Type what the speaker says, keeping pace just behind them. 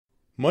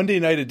Monday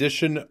night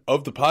edition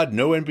of the pod.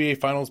 No NBA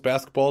Finals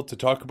basketball to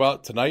talk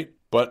about tonight,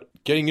 but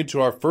getting into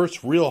our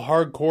first real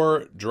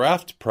hardcore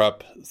draft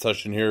prep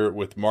session here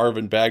with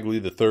Marvin Bagley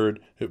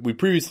III. We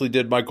previously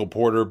did Michael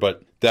Porter,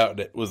 but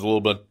that was a little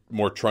bit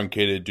more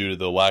truncated due to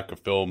the lack of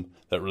film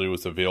that really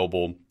was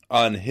available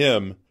on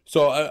him.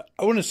 So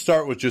I want to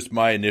start with just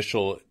my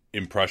initial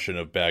impression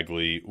of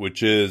Bagley,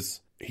 which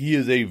is he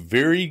is a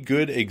very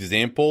good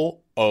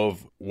example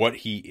of what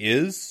he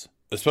is,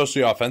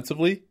 especially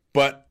offensively,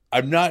 but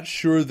I'm not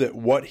sure that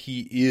what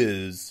he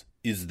is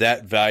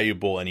that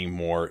valuable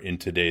anymore in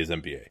today's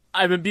NBA.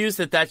 I'm amused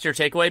that that's your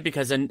takeaway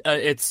because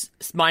it's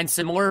mine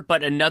similar,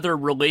 but another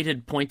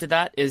related point to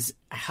that is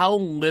how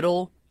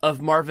little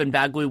of Marvin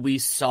Bagley we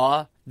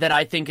saw that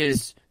I think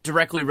is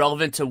directly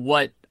relevant to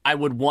what I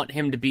would want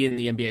him to be in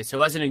the NBA.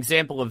 So as an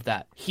example of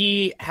that,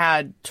 he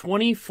had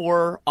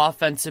 24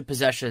 offensive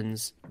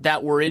possessions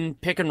that were in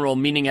pick and roll,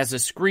 meaning as a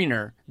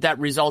screener, that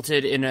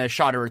resulted in a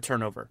shot or a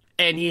turnover.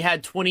 And he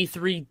had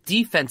 23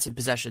 defensive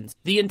possessions.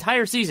 The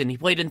entire season, he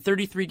played in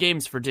 33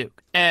 games for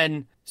Duke.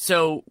 And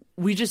so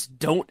we just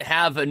don't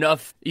have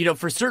enough,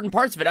 for certain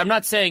parts of it. I'm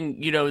not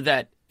saying,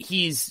 that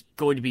he's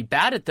going to be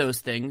bad at those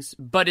things,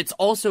 but it's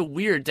also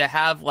weird to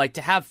have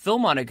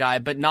film on a guy,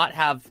 but not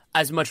have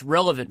as much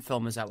relevant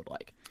film as I would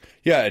like.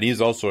 Yeah, and he's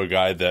also a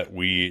guy that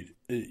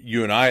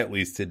you and I at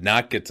least, did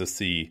not get to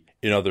see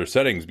in other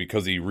settings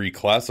because he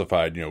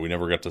reclassified. We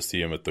never got to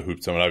see him at the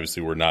Hoop Summit.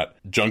 Obviously, we're not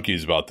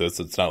junkies about this.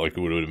 It's not like it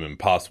would have been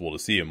possible to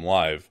see him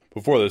live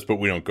before this, but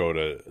we don't go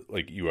to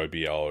like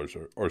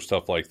UIBL or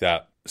stuff like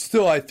that.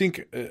 Still, I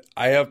think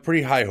I have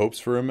pretty high hopes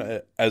for him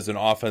as an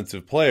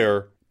offensive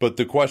player, but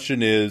the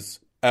question is,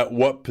 at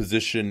what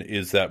position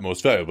is that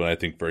most valuable? And I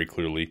think very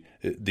clearly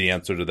the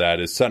answer to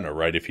that is center,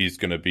 right? If he's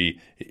going to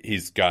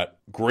he's got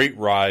great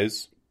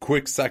rise,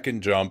 quick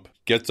second jump,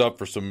 gets up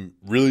for some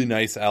really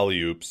nice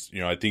alley-oops.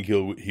 I think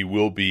he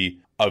will be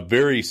a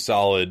very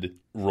solid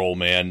roll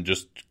man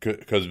just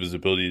because of his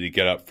ability to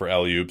get up for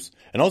alley-oops.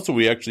 And also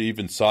we actually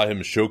even saw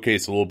him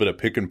showcase a little bit of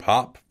pick and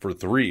pop for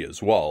three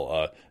as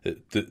well.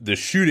 The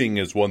shooting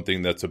is one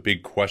thing that's a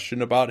big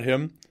question about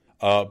him,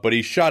 but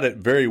he shot it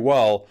very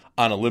well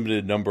on a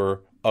limited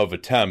number of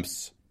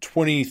attempts,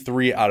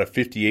 23 out of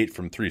 58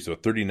 from three, so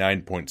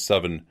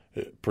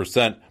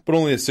 39.7%, but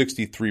only a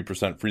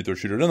 63% free throw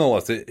shooter.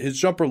 Nonetheless, his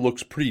jumper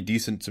looks pretty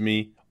decent to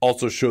me.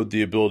 Also showed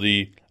the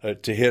ability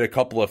to hit a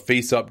couple of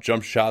face-up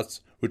jump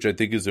shots, which I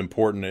think is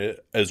important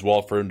as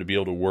well for him to be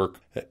able to work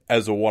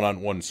as a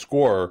one-on-one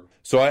scorer.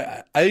 So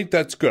I think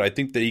that's good. I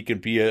think that he can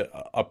be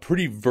a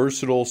pretty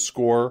versatile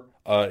scorer,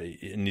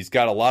 and he's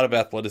got a lot of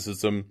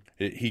athleticism.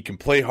 He can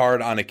play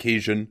hard on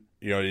occasion.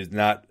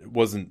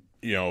 Wasn't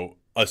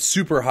a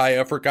super high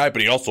effort guy,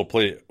 but he also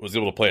was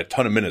able to play a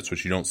ton of minutes,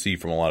 which you don't see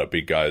from a lot of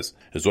big guys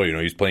as well.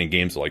 He's playing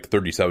games like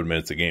 37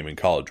 minutes a game in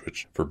college,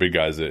 which for big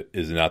guys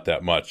is not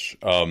that much.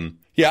 I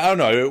don't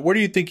know. Where do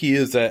you think he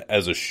is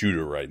as a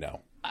shooter right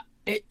now?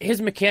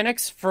 His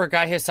mechanics for a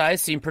guy his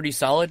size seem pretty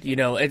solid.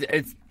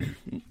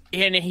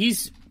 And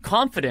he's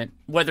confident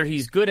whether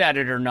he's good at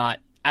it or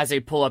not. As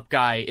a pull-up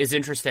guy is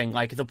interesting.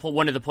 Like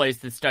one of the plays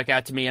that stuck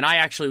out to me, and I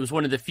actually was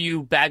one of the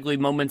few Bagley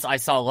moments I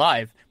saw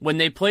live when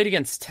they played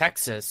against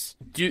Texas.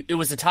 It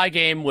was a tie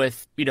game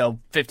with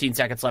 15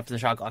 seconds left in the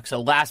shot clock,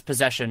 so last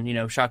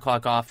possession, shot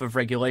clock off of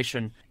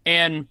regulation.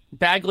 And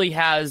Bagley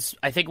has,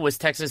 I think it was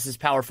Texas's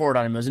power forward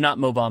on him. It was not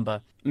Mo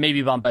Bamba.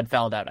 Maybe Bamba had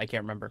fouled out. I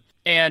can't remember.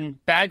 And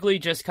Bagley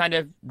just kind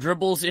of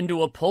dribbles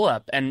into a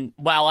pull-up. And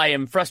while I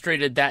am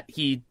frustrated that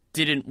he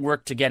didn't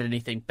work to get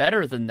anything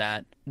better than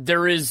that,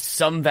 there is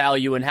some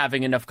value in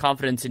having enough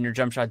confidence in your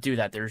jump shot to do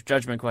that. There's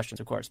judgment questions,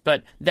 of course.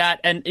 But that,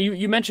 and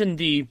you mentioned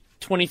the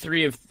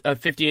 23 of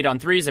 58 on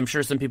threes. I'm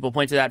sure some people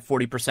point to that.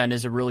 40%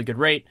 is a really good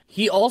rate.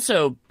 He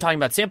also, talking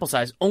about sample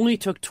size, only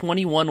took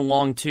 21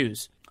 long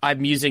twos.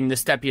 I'm using the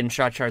Stepien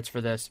shot charts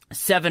for this.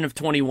 7 of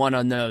 21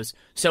 on those.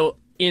 So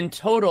in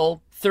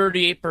total,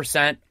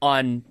 38%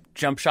 on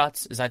jump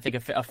shots is, I think,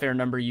 a fair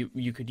number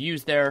you could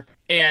use there.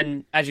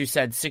 And as you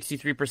said,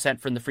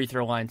 63% from the free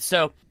throw line.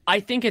 So I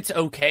think it's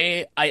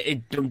okay.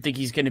 I don't think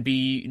he's going to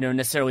be,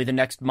 necessarily the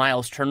next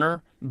Miles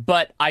Turner,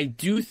 but I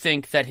do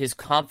think that his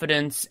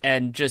confidence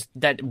and just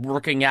that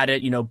working at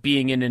it,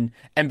 being in an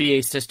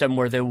NBA system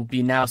where they will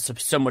be now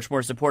so much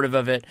more supportive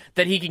of it,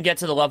 that he can get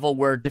to the level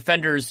where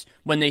defenders,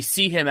 when they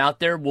see him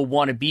out there, will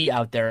want to be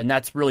out there. And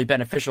that's really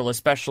beneficial,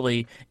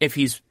 especially if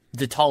he's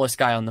the tallest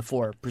guy on the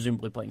floor,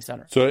 presumably playing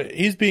center. So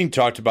he's being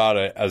talked about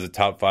as a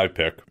top 5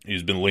 pick.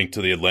 He's been linked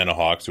to the Atlanta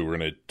Hawks, who we're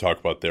going to talk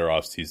about their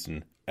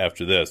offseason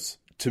after this.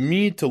 To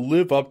me, to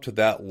live up to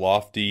that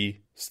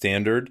lofty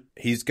standard,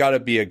 he's got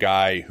to be a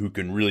guy who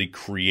can really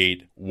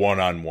create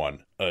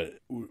one-on-one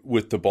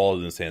with the ball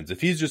in his hands. If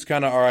he's just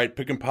kind of, all right,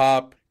 pick and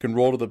pop, can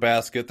roll to the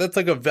basket, that's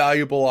like a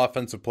valuable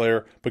offensive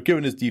player. But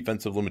given his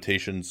defensive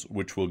limitations,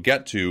 which we'll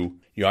get to,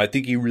 I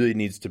think he really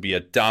needs to be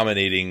a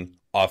dominating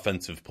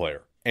offensive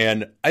player.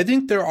 And I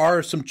think there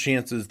are some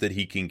chances that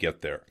he can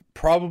get there.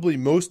 Probably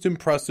most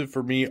impressive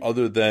for me,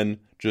 other than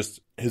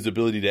just his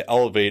ability to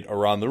elevate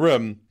around the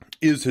rim,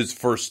 is his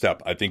first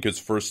step. I think his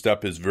first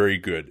step is very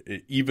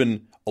good.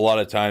 Even a lot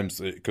of times,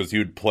 because he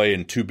would play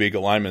in two big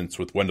alignments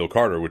with Wendell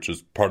Carter, which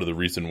is part of the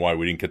reason why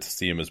we didn't get to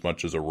see him as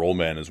much as a roll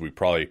man as we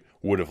probably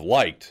would have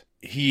liked.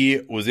 He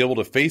was able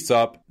to face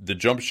up. The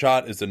jump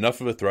shot is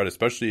enough of a threat,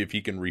 especially if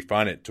he can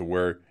refine it to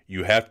where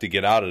you have to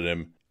get out at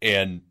him.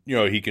 And,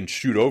 he can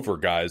shoot over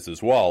guys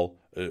as well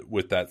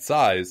with that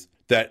size,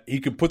 that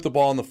he can put the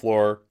ball on the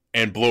floor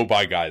and blow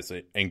by guys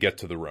and get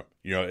to the rim.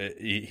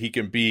 He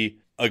can be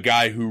a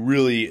guy who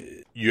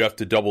really you have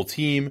to double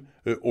team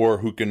or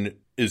who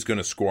is going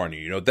to score on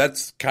you.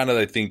 That's kind of,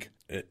 I think,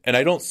 and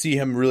I don't see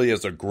him really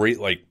as a great,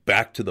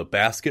 back to the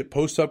basket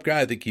post-up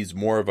guy. I think he's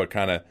more of a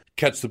kind of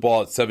catch the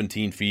ball at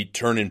 17 feet,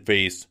 turn and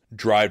face,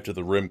 drive to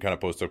the rim kind of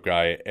post-up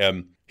guy.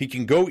 He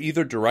can go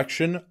either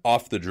direction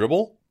off the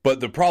dribble, but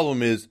the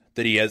problem is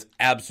that he has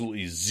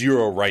absolutely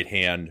zero right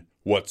hand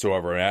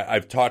whatsoever. And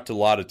I've talked a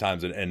lot of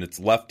times, and it's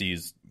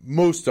lefties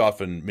most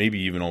often, maybe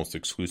even almost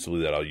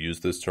exclusively, that I'll use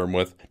this term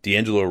with.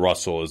 D'Angelo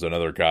Russell is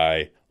another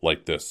guy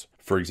like this.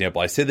 For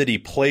example, I say that he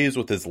plays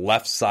with his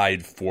left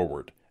side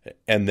forward,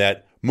 and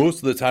that most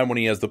of the time when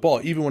he has the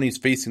ball, even when he's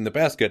facing the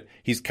basket,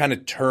 he's kind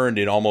of turned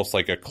in almost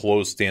like a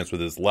closed stance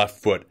with his left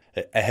foot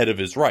ahead of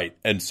his right.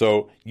 And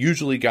so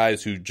usually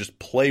guys who just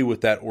play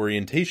with that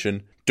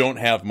orientation don't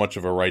have much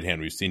of a right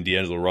hand. We've seen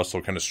D'Angelo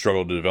Russell kind of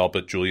struggle to develop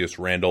it. Julius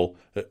Randle,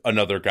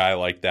 another guy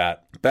like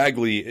that.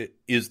 Bagley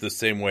is the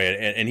same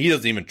way, and he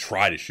doesn't even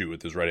try to shoot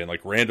with his right hand.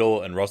 Like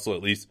Randle and Russell,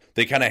 at least,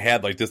 they kind of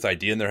had this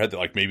idea in their head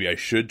that maybe I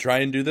should try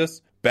and do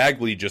this.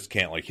 Bagley just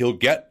can't. He'll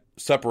get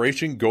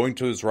separation going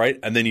to his right,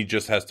 and then he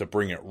just has to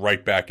bring it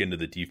right back into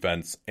the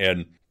defense.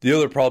 And the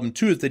other problem,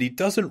 too, is that he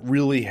doesn't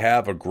really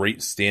have a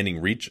great standing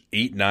reach.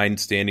 8'9"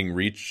 standing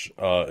reach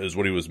is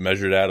what he was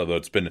measured at, although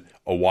it's been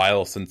a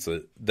while since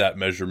that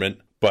measurement.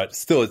 But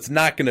still, it's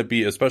not going to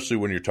be, especially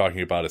when you're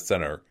talking about a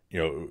center.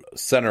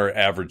 Center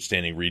average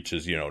standing reach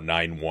is,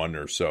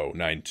 9'1" or so,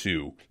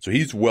 9'2". So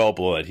he's well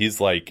below that. He's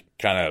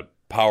kind of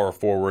power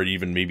forward,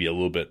 even maybe a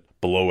little bit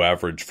below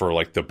average for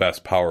the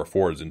best power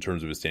forwards in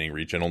terms of his standing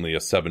reach, and only a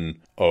 7'0"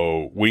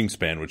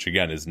 wingspan, which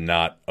again is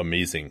not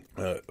amazing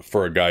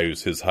for a guy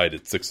who's his height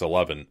at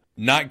 6'11".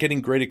 Not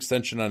getting great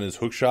extension on his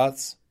hook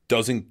shots,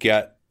 doesn't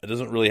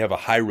really have a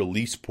high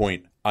release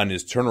point on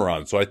his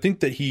turnaround. So I think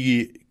that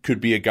he could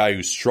be a guy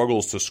who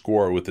struggles to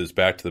score with his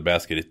back to the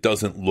basket. It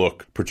doesn't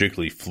look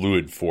particularly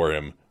fluid for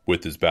him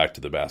with his back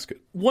to the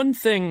basket. One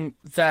thing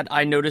that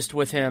I noticed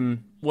with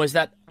him was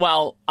that,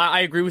 while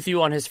I agree with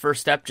you on his first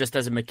step just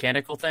as a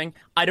mechanical thing,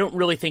 I don't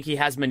really think he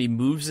has many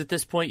moves at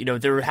this point.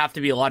 There would have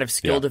to be a lot of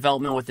skill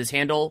development with his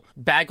handle.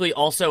 Bagley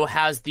also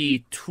has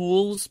the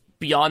tools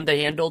beyond the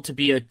handle to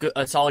be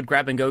a solid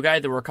grab-and-go guy.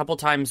 There were a couple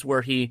times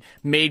where he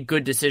made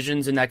good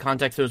decisions in that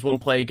context. There was one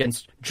play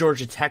against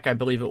Georgia Tech, I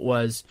believe it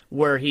was,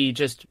 where he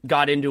just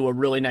got into a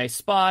really nice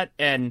spot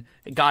and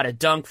got a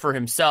dunk for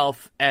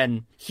himself.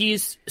 And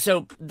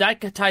so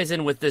that ties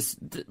in with this,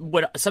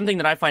 something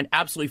that I find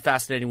absolutely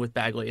fascinating with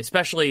Bagley,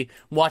 especially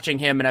watching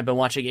him, and I've been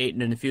watching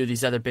Ayton and a few of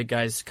these other big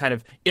guys kind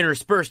of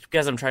interspersed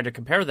because I'm trying to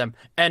compare them.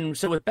 And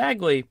so with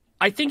Bagley,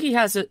 I think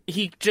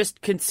he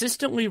just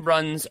consistently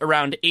runs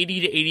around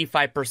 80 to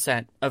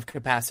 85% of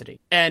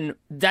capacity. And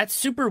that's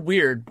super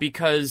weird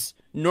because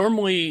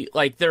normally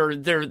there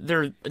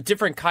are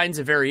different kinds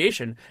of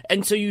variation.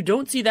 And so you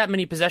don't see that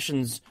many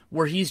possessions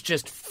where he's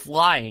just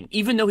flying,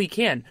 even though he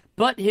can.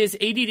 But his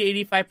 80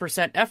 to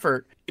 85%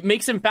 effort, it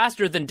makes him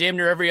faster than damn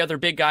near every other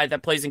big guy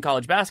that plays in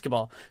college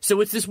basketball.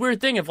 So it's this weird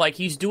thing of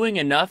he's doing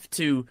enough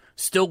to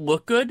still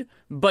look good,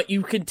 but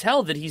you can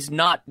tell that he's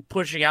not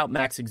pushing out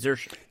max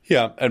exertion.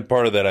 Yeah, and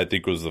part of that, I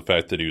think, was the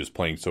fact that he was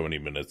playing so many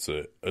minutes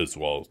as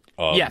well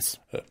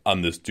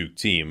on this Duke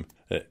team.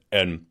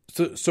 And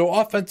so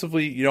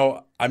offensively,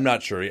 I'm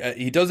not sure.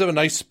 He does have a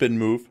nice spin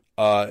move.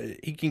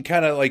 He can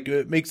kind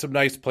of make some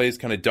nice plays,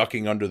 kind of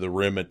ducking under the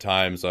rim at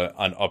times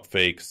on up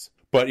fakes.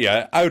 But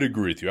yeah, I would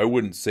agree with you. I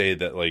wouldn't say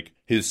that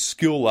his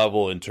skill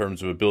level in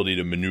terms of ability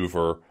to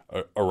maneuver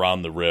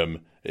around the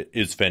rim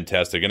is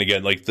fantastic. And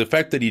again, the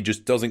fact that he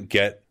just doesn't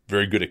get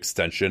very good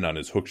extension on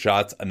his hook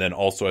shots and then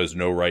also has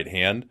no right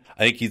hand.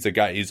 I think he's a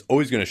guy, he's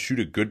always going to shoot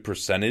a good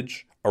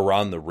percentage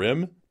around the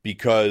rim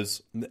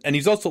because, and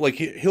he's also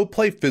he'll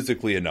play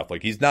physically enough.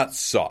 He's not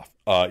soft,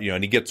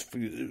 and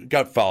he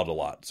got fouled a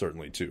lot,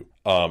 certainly too.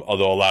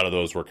 Although a lot of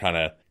those were kind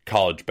of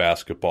college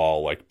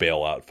basketball,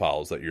 bailout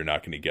fouls that you're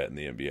not going to get in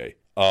the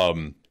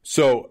NBA.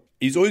 So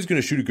he's always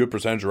going to shoot a good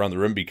percentage around the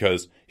rim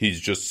because he's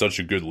just such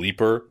a good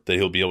leaper that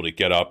he'll be able to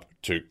get up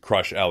to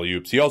crush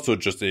alley-oops. He also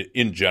just,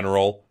 in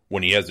general,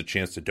 when he has a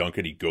chance to dunk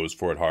it, he goes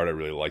for it hard. I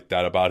really like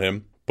that about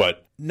him.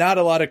 But not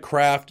a lot of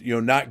craft,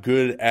 not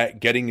good at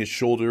getting his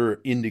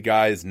shoulder into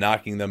guys,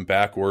 knocking them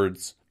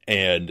backwards,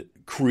 and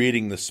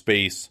creating the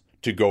space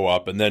to go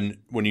up. And then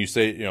when you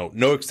say,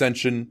 no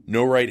extension,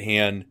 no right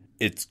hand,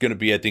 it's going to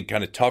be, I think,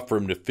 kind of tough for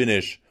him to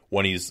finish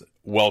when he's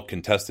well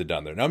contested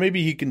down there. Now,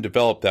 maybe he can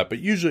develop that, but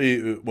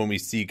usually when we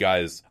see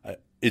guys,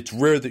 it's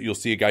rare that you'll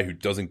see a guy who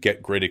doesn't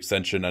get great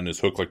extension on his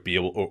hook, like be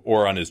able,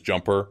 or on his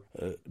jumper,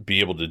 be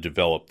able to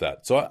develop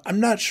that. So I'm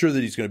not sure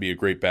that he's going to be a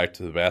great back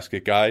to the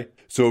basket guy.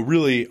 So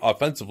really,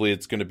 offensively,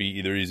 it's going to be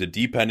either he's a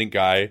dependent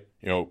guy,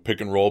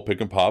 pick and roll,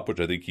 pick and pop, which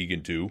I think he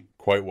can do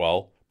quite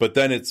well. But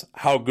then it's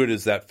how good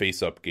is that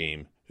face-up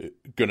game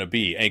going to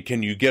be? And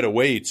can you get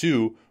away,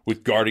 too,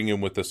 with guarding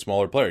him with a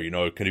smaller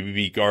player? Can he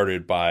be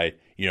guarded by,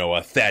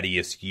 a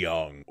Thaddeus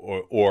Young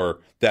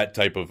or that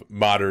type of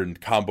modern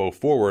combo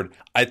forward?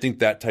 I think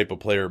that type of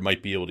player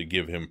might be able to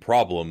give him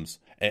problems.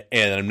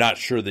 And I'm not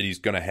sure that he's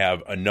going to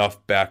have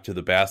enough back to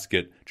the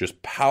basket,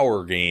 just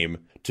power game,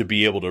 to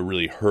be able to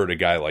really hurt a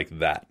guy like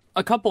that.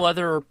 A couple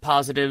other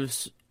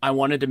positives I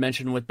wanted to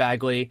mention with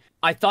Bagley.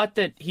 I thought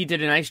that he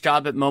did a nice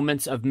job at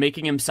moments of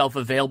making himself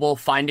available,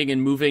 finding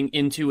and moving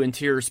into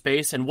interior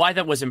space. And why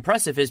that was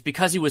impressive is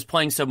because he was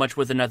playing so much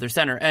with another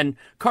center. And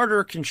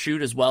Carter can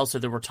shoot as well, so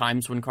there were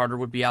times when Carter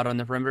would be out on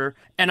the perimeter.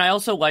 And I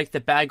also like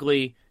that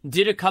Bagley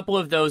did a couple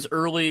of those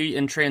early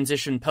in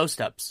transition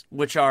post-ups,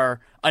 which are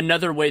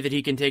another way that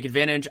he can take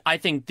advantage. I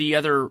think the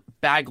other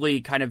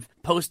Bagley kind of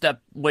post-up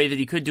way that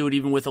he could do it,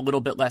 even with a little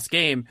bit less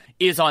game,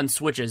 is on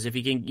switches. If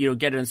he can,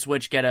 get in a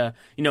switch, get a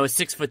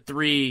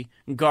 6'3"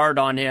 guard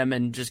on him,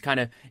 and just kind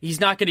of,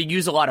 he's not going to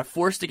use a lot of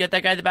force to get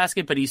that guy to the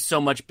basket, but he's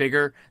so much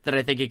bigger that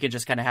I think it could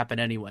just kind of happen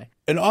anyway.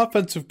 An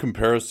offensive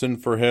comparison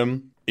for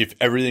him, if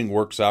everything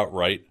works out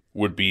right,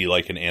 would be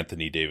like an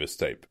Anthony Davis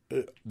type.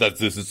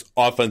 This is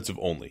offensive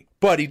only.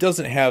 But he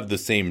doesn't have the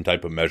same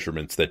type of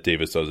measurements that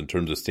Davis does in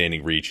terms of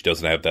standing reach. He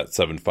doesn't have that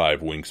 7'5"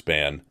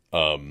 wingspan.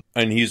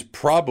 And he's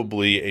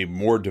probably a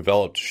more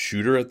developed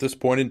shooter at this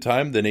point in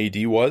time than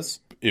AD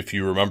was. If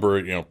you remember,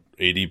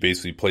 AD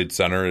basically played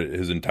center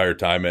his entire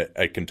time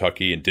at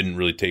Kentucky and didn't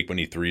really take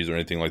many threes or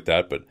anything like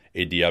that. But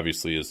AD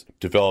obviously has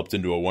developed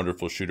into a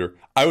wonderful shooter.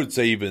 I would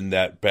say even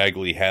that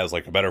Bagley has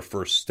like a better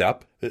first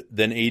step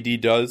than AD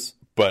does.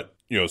 But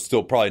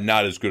still probably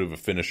not as good of a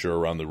finisher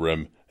around the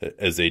rim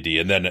as AD.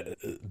 And then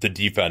the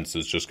defense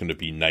is just going to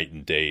be night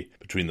and day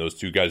between those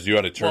two guys. You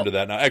want to turn to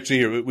that now? Actually,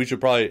 here, we should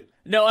probably...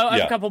 No, I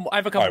have a couple All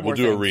right, more we'll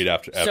do things. a read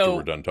after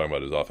we're done talking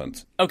about his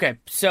offense. Okay,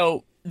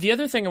 so the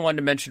other thing I wanted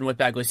to mention with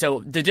Bagley,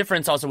 so the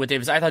difference also with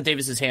Davis, I thought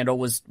Davis's handle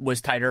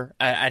was tighter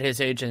at his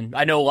age, and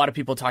I know a lot of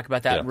people talk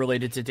about that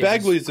related to Davis.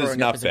 Bagley's is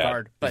not bad.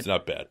 Guard, it's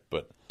not bad,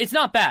 but... It's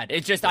not bad.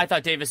 It's just I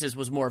thought Davis's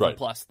was more of a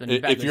plus than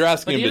Bagley's. If you're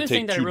asking him to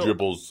take two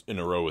dribbles in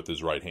a row with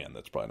his right hand,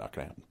 that's probably not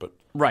going to happen. But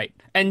right.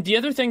 And the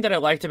other thing that I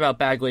liked about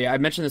Bagley, I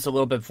mentioned this a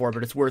little bit before,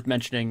 but it's worth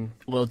mentioning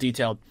a little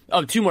detailed.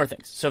 Oh, two more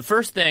things. So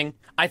first thing,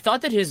 I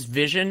thought that his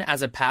vision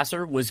as a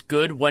passer was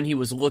good when he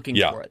was looking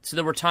for it. So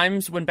there were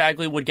times when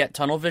Bagley would get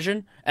tunnel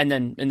vision, and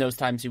then in those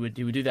times he would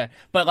do that.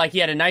 But like he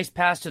had a nice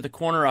pass to the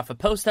corner off a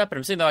post up, and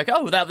I'm sitting there like,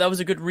 oh, that was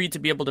a good read to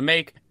be able to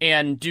make.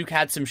 And Duke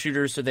had some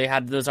shooters, so they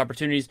had those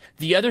opportunities.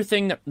 The other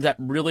thing that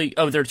really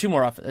there are two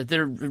more off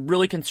that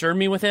really concerned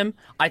me with him.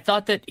 I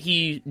thought that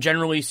he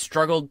generally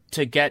struggled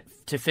to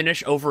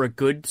finish over a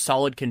good,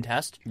 solid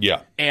contest.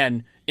 Yeah.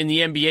 And in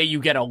the NBA,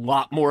 you get a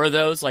lot more of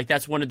those. Like,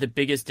 that's one of the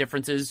biggest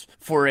differences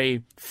for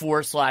a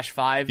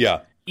 4/5.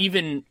 Yeah.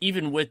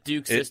 Even with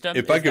Duke's system.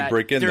 If I could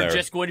break in there. They're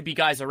just going to be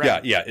guys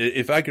around. Yeah.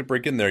 If I could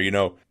break in there,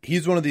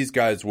 he's one of these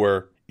guys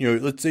where,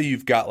 let's say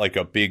you've got like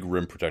a big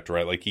rim protector,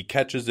 right? Like he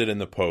catches it in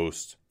the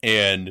post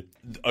and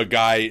a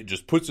guy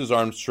just puts his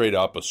arms straight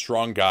up, a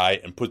strong guy,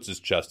 and puts his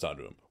chest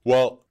onto him.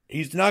 Well,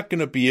 he's not going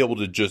to be able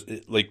to just,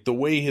 like the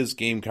way his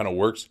game kind of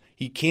works,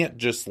 he can't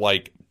just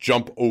like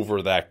jump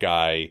over that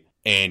guy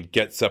and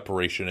get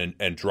separation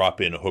and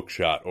drop in a hook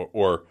shot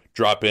or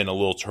drop in a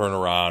little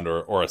turnaround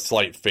or a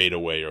slight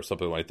fadeaway or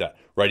something like that,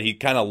 right? He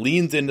kind of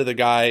leans into the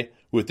guy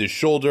with his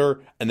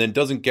shoulder and then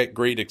doesn't get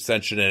great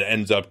extension and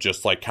ends up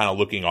just like kind of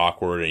looking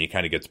awkward and he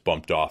kind of gets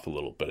bumped off a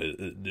little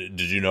bit.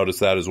 Did you notice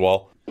that as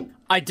well?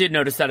 I did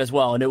notice that as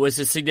well, and it was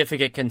a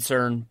significant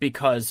concern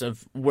because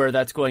of where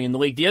that's going in the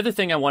league. The other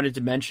thing I wanted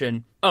to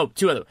mention,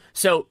 two other.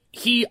 So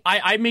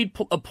I made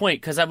a point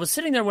because I was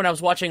sitting there when I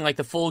was watching like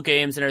the full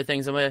games and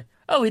everything. So I'm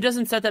like, he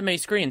doesn't set that many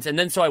screens, and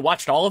then so I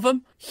watched all of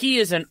them. He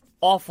is an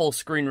awful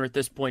screener at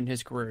this point in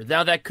his career.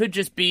 Now that could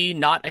just be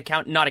not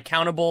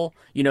accountable.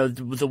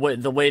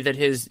 The way that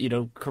his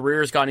career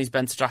has gone. He's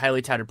been such a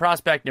highly touted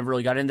prospect. Never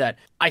really got into that.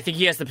 I think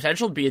he has the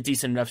potential to be a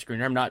decent enough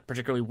screener. I'm not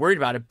particularly worried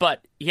about it,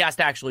 but he has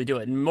to actually do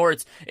it. And more,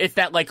 it's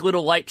that like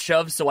little light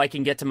shove so I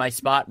can get to my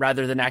spot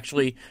rather than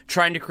actually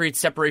trying to create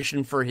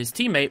separation for his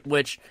teammate,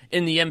 which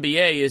in the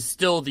NBA is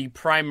still the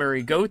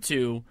primary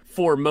go-to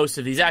for most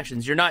of these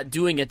actions. You're not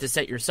doing it to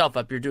set yourself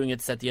up. You're doing it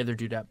to set the other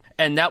dude up.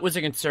 And that was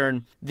a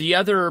concern. The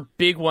other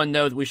big one,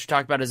 though, that we should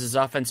talk about is his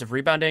offensive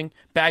rebounding.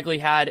 Bagley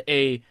had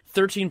a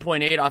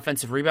 13.8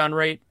 offensive rebound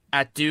rate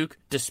at Duke,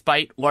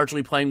 despite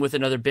largely playing with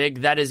another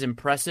big. That is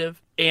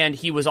impressive. And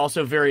he was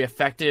also very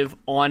effective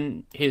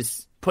on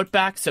his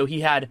putbacks. So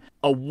he had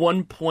a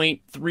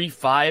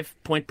 1.35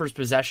 point per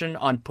possession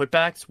on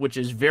putbacks, which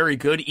is very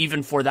good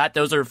even for that.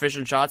 Those are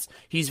efficient shots.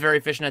 He's very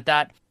efficient at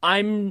that.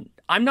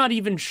 I'm not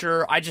even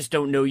sure. I just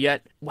don't know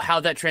yet how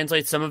that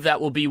translates. Some of that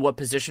will be what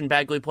position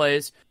Bagley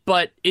plays,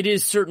 but it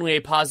is certainly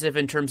a positive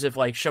in terms of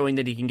like showing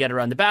that he can get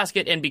around the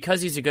basket. And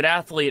because he's a good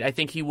athlete, I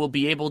think he will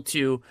be able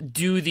to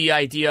do the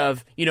idea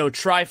of,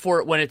 try for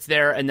it when it's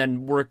there and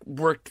then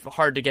work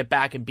hard to get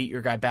back and beat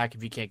your guy back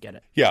if you can't get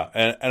it. Yeah.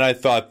 And I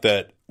thought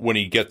that when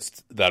he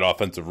gets that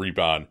offensive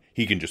rebound,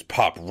 he can just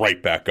pop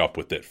right back up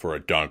with it for a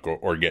dunk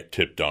or get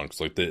tip dunks.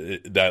 Like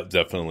that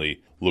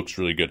definitely looks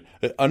really good.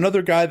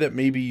 Another guy that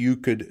maybe you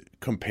could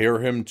compare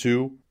him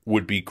to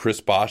would be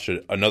Chris Bosh,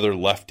 another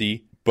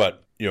lefty.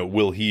 But,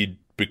 will he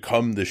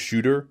become the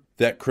shooter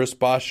that Chris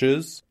Bosh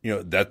is?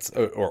 That's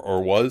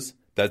or was.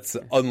 That's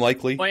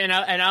unlikely. Well,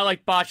 and I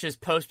like Bosch's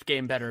post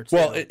game better too.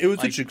 Well, it was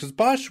interesting because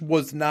Bosh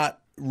was not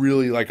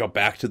really like a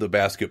back to the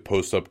basket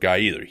post up guy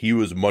either. He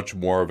was much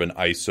more of an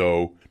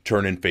ISO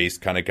turn and face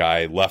kind of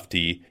guy,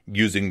 lefty,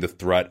 using the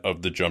threat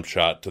of the jump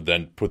shot to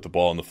then put the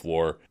ball on the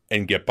floor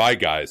and get by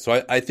guys.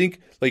 So I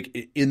think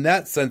like in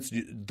that sense,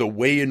 the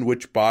way in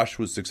which Bosh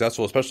was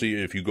successful,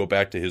 especially if you go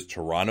back to his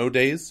Toronto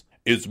days,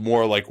 is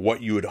more like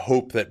what you would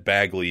hope that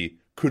Bagley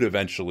could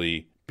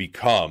eventually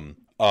become.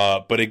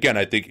 But again,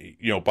 I think,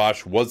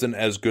 Bosh wasn't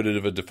as good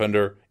of a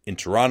defender in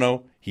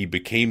Toronto. He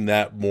became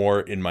that more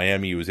in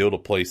Miami. He was able to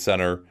play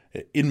center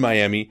in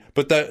Miami.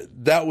 But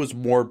that was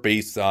more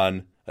based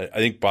on, I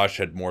think Bosh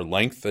had more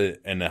length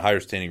and a higher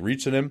standing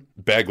reach than him.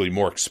 Bagley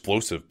more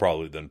explosive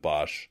probably than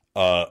Bosh.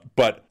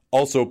 But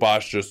also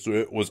Bosh just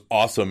was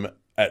awesome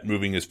at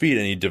moving his feet,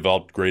 and he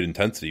developed great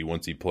intensity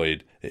once he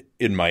played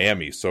in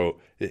Miami.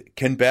 So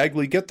can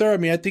Bagley get there? I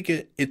mean, I think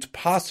it's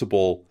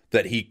possible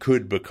that he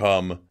could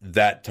become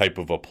that type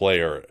of a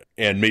player,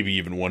 and maybe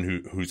even one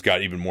who's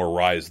got even more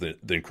rise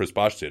than Chris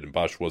Bosh did. And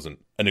Bosh wasn't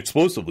an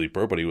explosive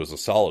leaper, but he was a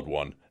solid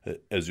one,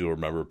 as you'll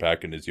remember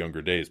back in his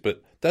younger days.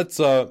 But that's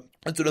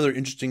another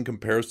interesting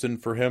comparison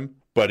for him.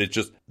 But it's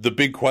just the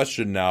big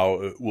question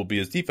now will be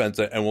his defense,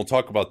 and we'll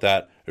talk about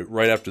that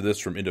right after this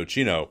from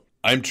Indochino.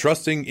 I'm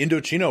trusting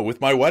Indochino with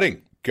my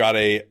wedding. Got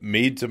a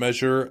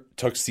made-to-measure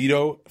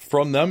tuxedo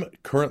from them,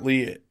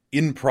 currently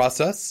in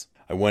process.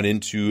 I went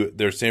into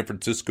their San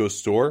Francisco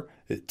store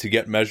to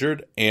get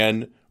measured,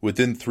 and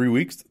within 3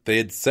 weeks, they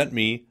had sent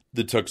me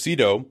the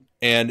tuxedo,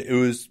 and it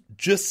was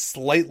just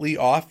slightly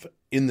off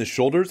in the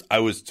shoulders.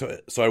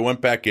 So I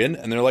went back in,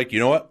 and they're like, you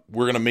know what?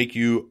 We're going to make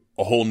you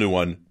a whole new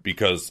one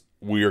because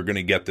we are going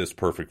to get this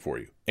perfect for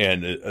you.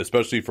 And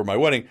especially for my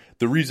wedding,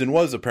 the reason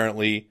was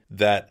apparently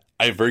that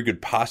I have very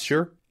good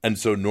posture. And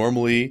so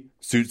normally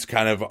suits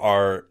kind of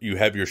you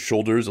have your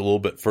shoulders a little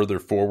bit further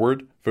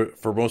forward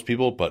for most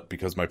people. But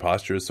because my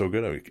posture is so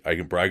good, I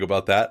can brag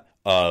about that.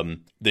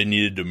 They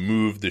needed to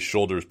move the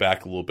shoulders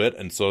back a little bit.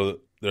 And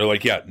so they're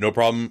like, yeah, no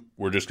problem.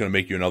 We're just going to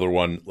make you another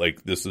one.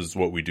 Like, this is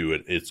what we do.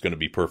 It's going to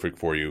be perfect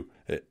for you.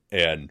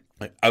 And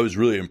I was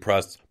really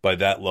impressed by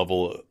that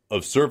level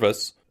of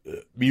service.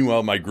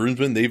 Meanwhile, my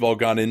groomsmen, they've all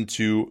gone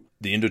into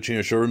the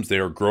Indochino showrooms. They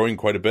are growing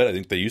quite a bit. I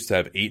think they used to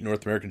have 8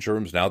 North American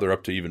showrooms. Now they're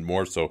up to even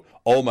more. So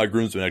all my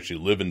groomsmen actually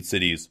live in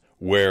cities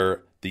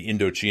where the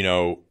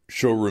Indochino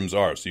showrooms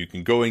are. So you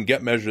can go and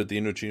get measured at the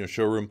Indochino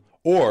showroom,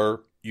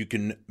 or you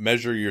can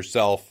measure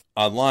yourself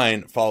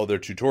online, follow their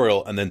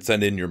tutorial, and then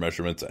send in your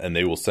measurements, and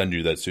they will send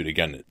you that suit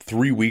again.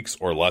 3 weeks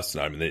or less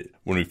now. I mean,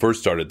 when we first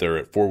started, they're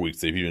at 4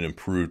 weeks. They've even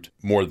improved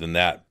more than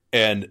that.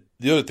 And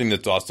the other thing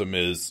that's awesome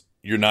is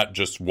you're not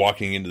just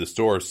walking into the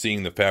store,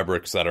 seeing the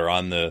fabrics that are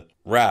on the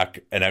rack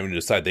and having to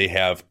decide. They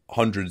have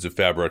hundreds of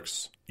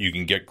fabrics. You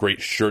can get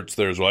great shirts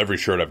there as well. Every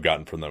shirt I've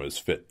gotten from them has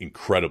fit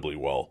incredibly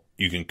well.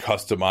 You can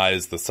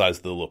customize the size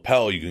of the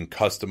lapel. You can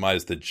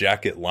customize the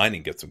jacket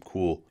lining, get some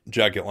cool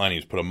jacket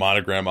linings, put a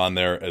monogram on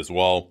there as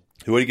well.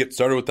 The way to get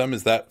started with them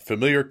is that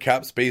familiar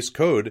cap space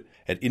code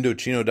at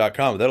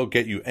Indochino.com. That'll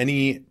get you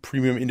any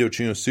premium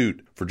Indochino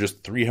suit for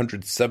just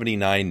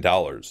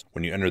 $379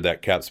 when you enter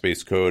that cap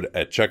space code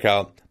at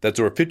checkout.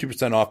 That's over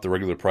 50% off the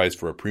regular price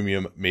for a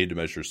premium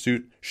made-to-measure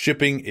suit.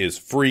 Shipping is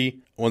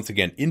free. Once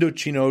again,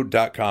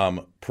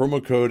 Indochino.com,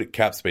 promo code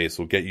CAPSPACE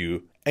will get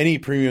you any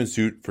premium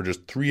suit for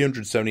just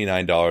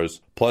 $379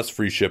 plus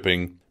free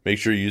shipping. Make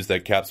sure you use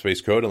that cap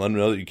space code and let them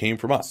know that you came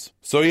from us.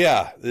 So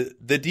yeah,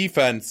 the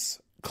defense...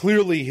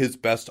 Clearly, his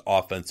best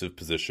offensive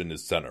position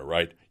is center,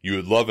 right? You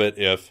would love it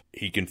if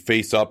he can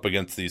face up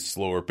against these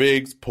slower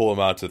bigs, pull him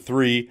out to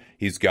 3.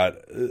 He's got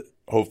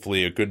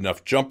hopefully a good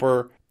enough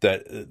jumper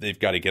that they've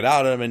got to get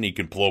out of him, and he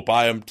can blow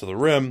by him to the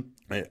rim.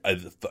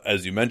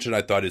 As you mentioned,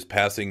 I thought his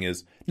passing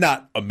is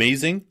not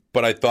amazing,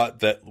 but I thought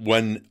that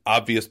when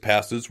obvious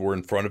passes were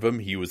in front of him,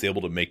 he was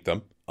able to make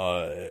them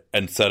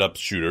and set up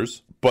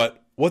shooters. But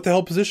what the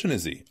hell position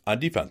is he on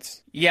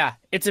defense? Yeah,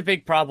 it's a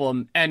big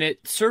problem, and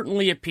it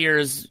certainly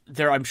appears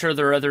I'm sure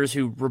there are others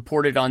who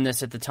reported on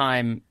this at the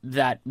time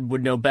that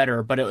would know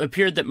better, but it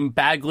appeared that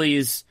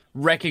Bagley's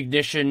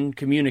recognition,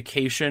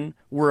 communication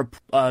were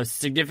a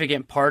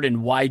significant part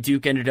in why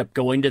Duke ended up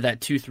going to that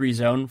 2-3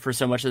 zone for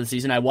so much of the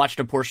season. I watched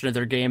a portion of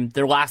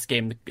their last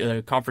game,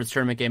 the conference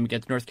tournament game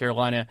against North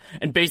Carolina,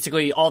 and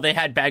basically all they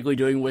had Bagley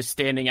doing was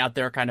standing out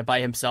there kind of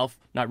by himself,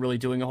 not really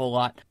doing a whole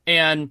lot.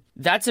 And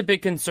that's a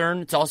big concern.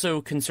 It's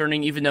also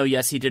concerning, even though,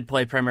 yes, he did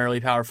play primarily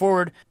power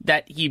forward,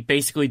 that he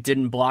basically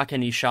didn't block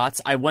any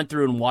shots. I went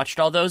through and watched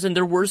all those, and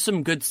there were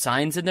some good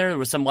signs in there. There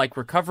was some, like,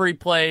 recovery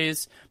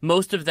plays.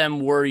 Most of them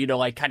were,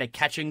 like, kind of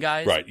catching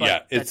guys. Right,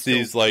 yeah. It's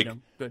these, still, like,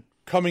 good.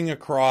 Coming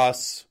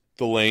across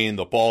the lane,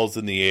 the ball's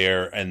in the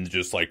air, and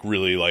just, like,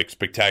 really, like,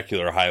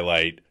 spectacular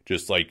highlight,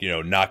 just, like,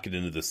 knock it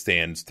into the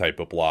stands type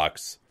of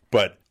blocks.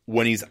 But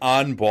when he's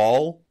on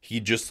ball, he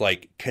just,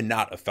 like,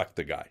 cannot affect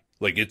the guy.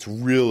 Like, it's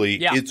really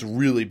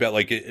bad.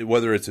 Like,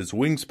 whether it's his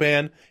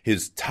wingspan,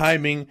 his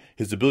timing,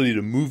 his ability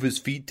to move his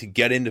feet to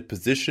get into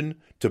position,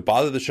 to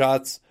bother the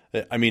shots.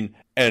 I mean,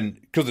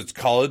 and because it's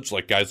college,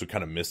 like, guys would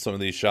kind of miss some of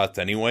these shots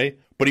anyway.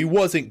 But he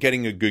wasn't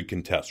getting a good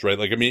contest, right?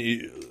 Like, I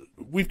mean,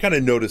 we've kind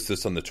of noticed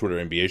this on the Twitter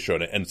NBA show,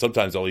 and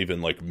sometimes I'll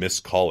even, like,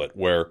 miscall it,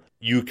 where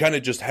you kind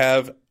of just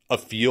have a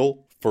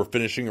feel for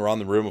finishing around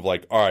the rim of,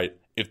 like, all right,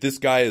 if there's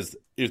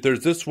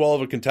this well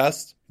of a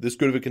contest, this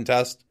good of a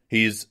contest,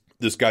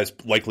 this guy's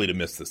likely to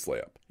miss this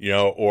layup,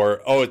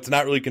 or, oh, it's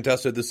not really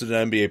contested, this is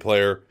an NBA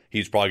player,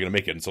 he's probably going to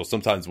make it. And so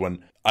sometimes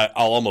when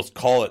I'll almost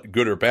call it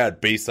good or bad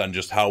based on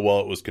just how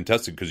well it was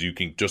contested, because you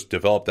can just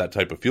develop that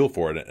type of feel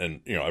for it. And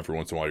every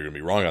once in a while you're going to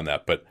be wrong on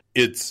that. But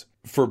it's,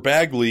 for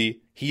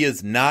Bagley, he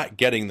is not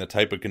getting the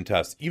type of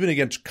contest, even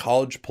against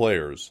college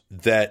players,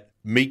 that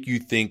make you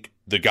think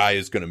the guy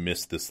is going to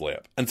miss this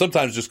layup. And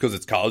sometimes just because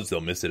it's college,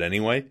 they'll miss it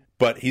anyway.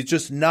 But he's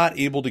just not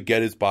able to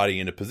get his body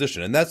into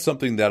position. And that's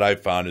something that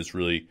I've found is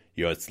really,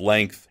 its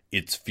length,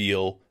 its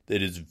feel.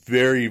 It is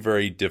very,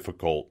 very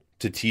difficult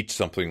to teach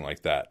something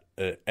like that.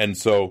 And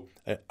so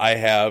I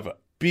have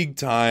big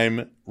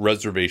time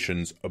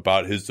reservations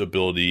about his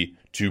ability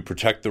to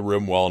protect the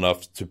rim well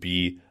enough to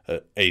be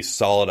a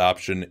solid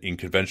option in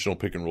conventional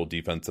pick and roll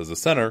defense as a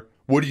center.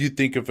 What do you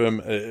think of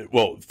him?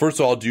 Well, first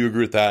of all, do you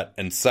agree with that?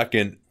 And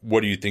second,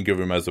 what do you think of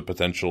him as a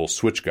potential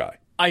switch guy?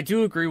 I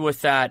do agree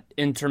with that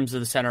in terms of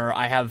the center.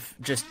 I have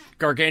just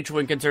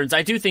gargantuan concerns.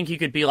 I do think he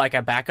could be like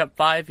a backup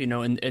five,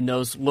 in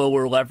those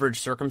lower leverage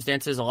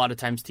circumstances. A lot of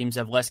times teams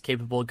have less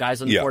capable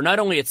guys on the floor. Not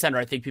only at center,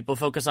 I think people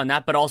focus on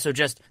that, but also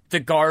just the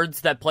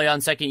guards that play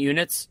on second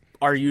units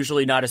are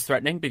usually not as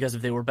threatening, because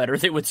if they were better,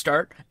 they would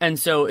start. And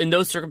so in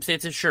those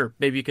circumstances, sure,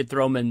 maybe you could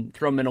throw him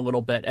in a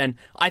little bit. And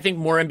I think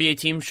more NBA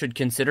teams should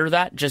consider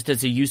that just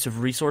as a use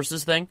of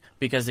resources thing,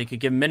 because they could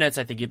give him minutes.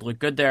 I think he'd look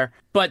good there.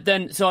 But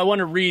then, so I want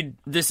to read,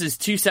 this is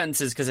 2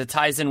 sentences because it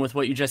ties in with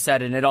what you just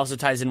said, and it also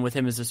ties in with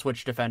him as a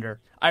switch defender.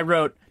 I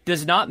wrote,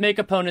 does not make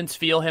opponents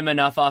feel him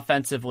enough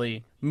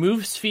offensively.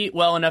 Moves feet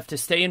well enough to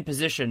stay in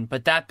position,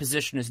 but that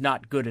position is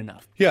not good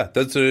enough. Yeah,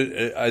 I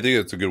think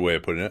that's a good way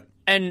of putting it.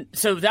 And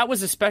so that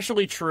was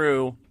especially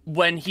true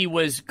when he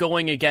was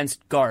going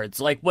against guards.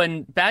 Like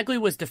when Bagley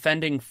was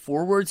defending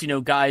forwards,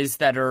 guys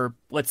that are,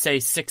 let's say,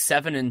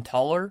 6'7" and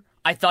taller,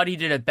 I thought he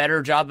did a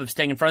better job of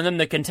staying in front of them.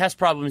 The contest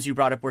problems you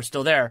brought up were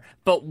still there.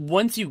 But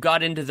once you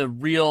got into the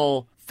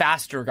real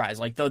faster guys,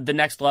 like the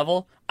next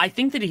level, I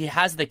think that he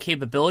has the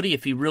capability,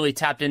 if he really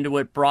tapped into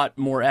it, brought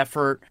more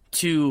effort,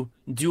 to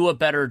do a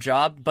better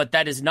job. But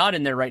that is not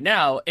in there right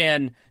now.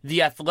 And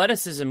the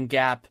athleticism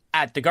gap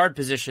at the guard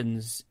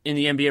positions in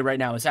the NBA right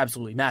now is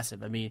absolutely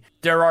massive. I mean,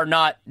 there are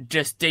not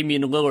just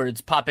Damian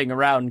Lillards popping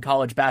around in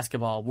college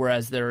basketball,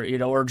 whereas there,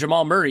 or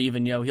Jamal Murray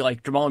even,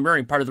 Jamal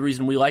Murray, part of the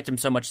reason we liked him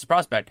so much as a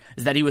prospect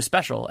is that he was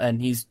special,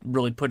 and he's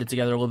really put it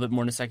together a little bit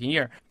more in his second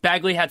year.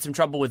 Bagley had some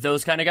trouble with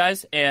those kind of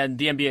guys, and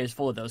the NBA is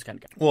full of those kind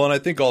of guys. Well, and I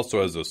think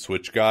also as a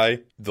switch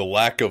guy, the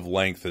lack of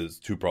length has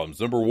 2 problems.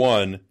 Number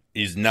one,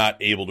 he's not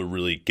able to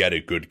really get a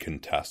good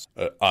contest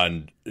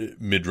on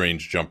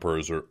mid-range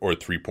jumpers or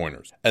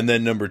three-pointers. And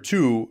then number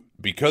 2,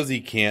 because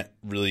he can't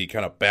really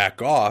kind of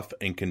back off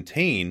and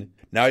contain,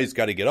 now he's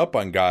got to get up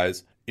on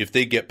guys. If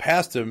they get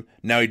past him,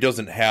 now he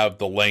doesn't have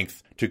the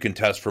length to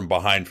contest from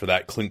behind for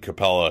that Clint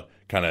Capella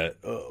kind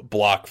of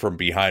block from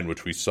behind,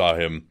 which we saw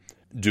him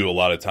do a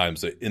lot of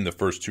times in the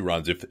first 2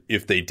 rounds,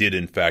 if they did,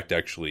 in fact,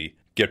 actually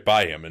get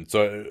by him. And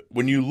so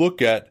when you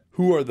look at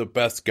who are the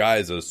best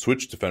guys as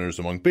switch defenders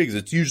among bigs,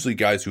 it's usually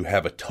guys who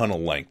have a ton of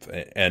length,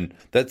 and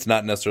that's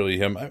not necessarily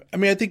him. I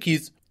mean, I think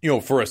he's,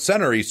 for a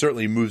center, he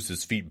certainly moves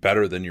his feet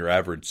better than your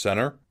average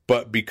center,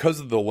 but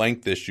because of the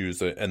length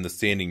issues and the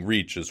standing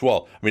reach as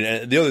well. I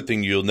mean, the other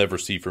thing you'll never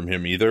see from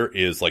him either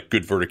is like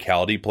good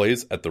verticality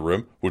plays at the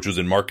rim, which was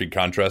in marked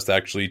contrast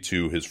actually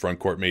to his front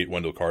court mate,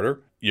 Wendell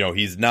Carter.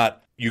 He's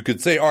not, you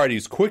could say, all right,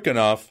 he's quick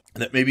enough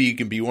that maybe he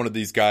can be one of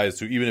these guys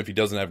who, even if he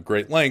doesn't have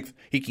great length,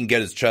 he can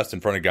get his chest in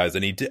front of guys,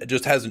 and he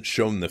just hasn't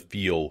shown the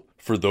feel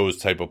for those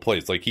type of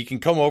plays. Like, he can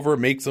come over,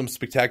 make some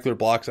spectacular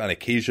blocks on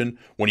occasion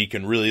when he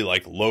can really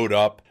like load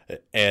up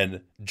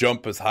and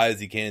jump as high as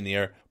he can in the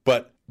air.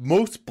 But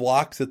most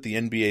blocks at the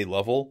NBA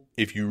level,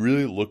 if you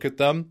really look at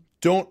them,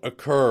 don't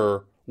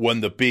occur when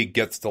the big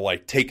gets to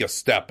like take a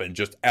step and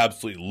just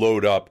absolutely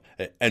load up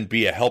and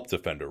be a help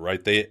defender,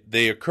 right?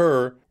 They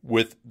occur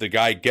with the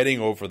guy getting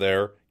over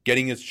there,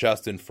 getting his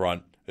chest in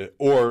front,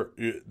 or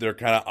they're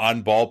kind of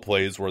on ball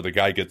plays where the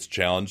guy gets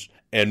challenged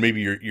and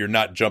maybe you're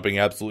not jumping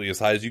absolutely as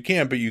high as you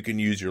can, but you can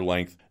use your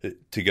length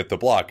to get the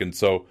block. And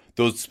so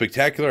those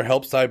spectacular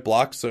help side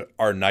blocks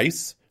are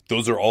nice.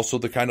 Those are also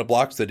the kind of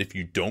blocks that if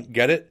you don't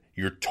get it,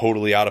 you're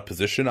totally out of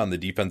position on the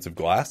defensive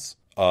glass.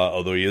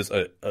 Although he is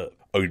a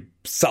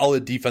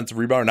solid defensive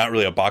rebounder, not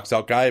really a box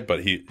out guy,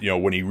 but he,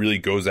 when he really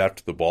goes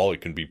after the ball,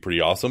 it can be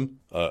pretty awesome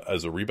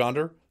as a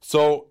rebounder.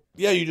 So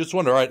yeah, you just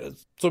wonder, all right,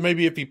 so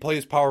maybe if he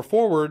plays power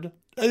forward,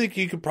 I think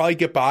he could probably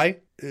get by.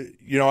 I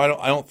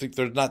don't think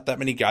there's not that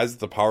many guys at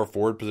the power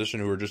forward position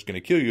who are just going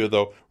to kill you,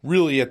 though.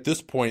 Really, at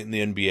this point in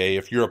the NBA,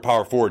 if you're a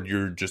power forward,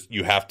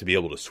 you have to be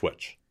able to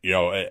switch.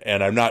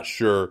 And I'm not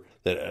sure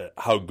that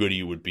how good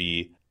he would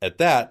be at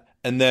that.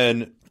 And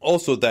then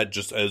also that,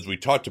 just as we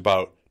talked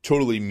about,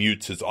 totally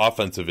mutes his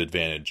offensive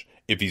advantage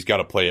if he's got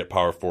to play at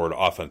power forward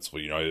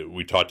offensively.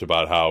 We talked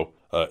about how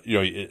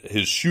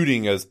his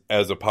shooting as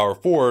a power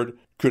forward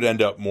could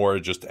end up more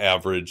just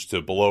average to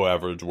below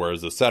average,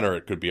 whereas the center,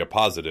 it could be a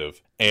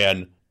positive.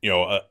 And,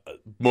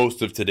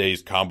 most of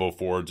today's combo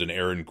forwards, and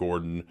Aaron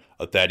Gordon,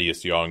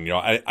 Thaddeus Young,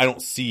 I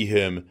don't see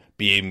him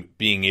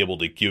being able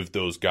to give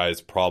those guys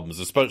problems,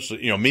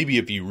 especially, maybe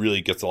if he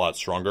really gets a lot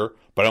stronger,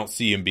 but I don't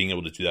see him being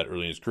able to do that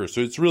early in his career.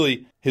 So it's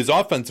really, his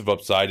offensive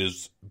upside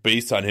is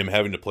based on him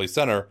having to play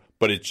center,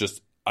 but it's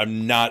just,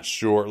 I'm not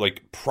sure,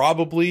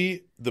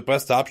 probably the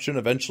best option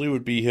eventually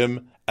would be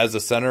him as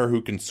a center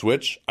who can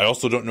switch. I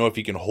also don't know if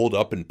he can hold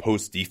up in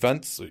post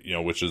defense,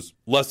 which is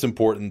less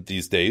important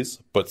these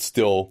days, but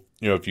still,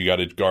 if you got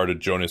to guard a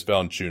Jonas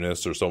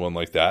Valanciunas or someone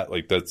like that,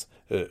 that's,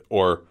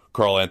 or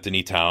Karl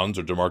Anthony Towns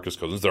or DeMarcus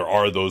Cousins, there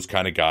are those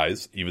kind of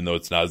guys, even though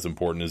it's not as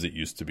important as it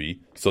used to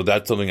be. So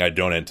that's something I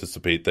don't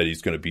anticipate that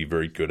he's going to be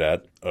very good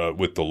at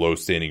with the low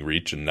standing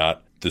reach and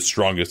not the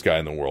strongest guy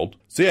in the world.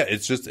 So yeah,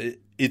 it's just,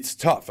 it's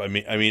tough. I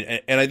mean,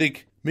 and I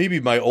think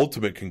maybe my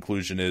ultimate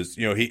conclusion is,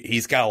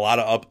 he's got a lot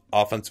of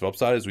offensive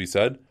upside, as we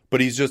said,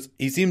 but he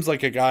seems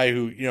like a guy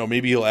who,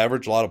 maybe he'll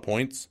average a lot of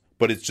points,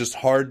 but it's just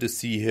hard to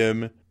see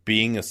him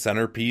being a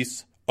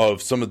centerpiece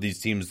of some of these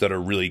teams that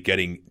are really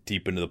getting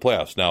deep into the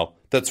playoffs. Now,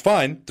 that's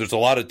fine. There's a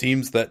lot of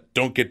teams that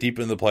don't get deep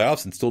into the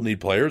playoffs and still need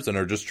players and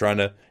are just trying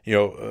to,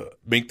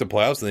 make the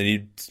playoffs, and they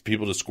need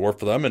people to score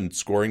for them, and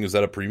scoring is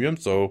at a premium.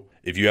 So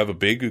if you have a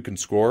big who can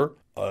score,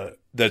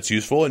 that's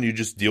useful, and you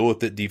just deal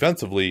with it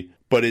defensively.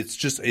 But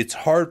it's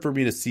hard for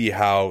me to see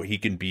how he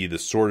can be the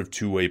sort of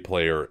two-way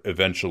player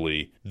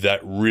eventually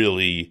that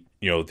really,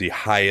 the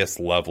highest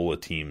level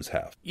of teams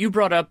have. You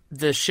brought up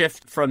the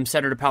shift from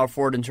center to power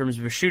forward in terms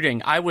of his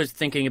shooting. I was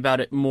thinking about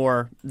it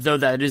more, though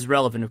that is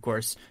relevant, of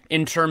course,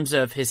 in terms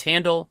of his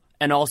handle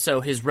and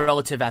also his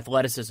relative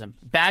athleticism.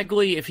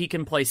 Bagley, if he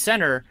can play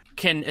center,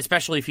 can,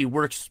 especially if he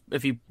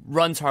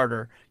runs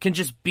harder, can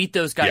just beat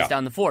those guys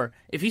down the floor.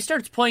 If he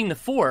starts playing the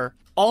four,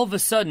 all of a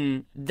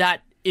sudden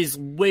that is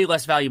way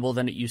less valuable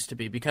than it used to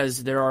be,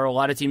 because there are a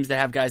lot of teams that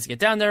have guys get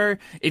down there.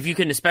 If you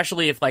can,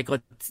 especially if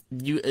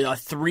a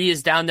three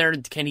is down there,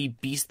 can he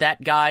beast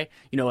that guy?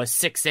 A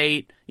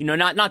 6'8",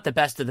 not the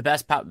best of the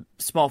best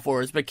small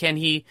forwards, but can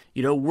he,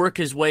 work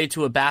his way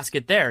to a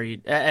basket there?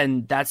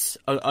 And that's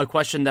a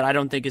question that I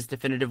don't think is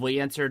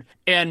definitively answered.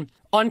 And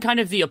on kind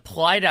of the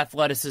applied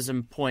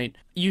athleticism point,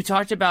 you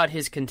talked about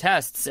his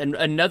contests, and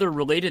another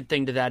related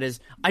thing to that is,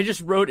 I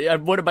just wrote,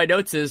 one of my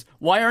notes is,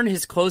 why aren't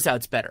his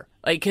closeouts better?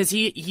 Because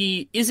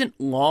he isn't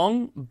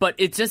long, but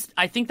it's just,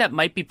 I think that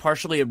might be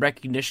partially a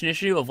recognition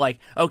issue of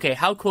okay,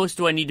 how close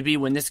do I need to be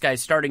when this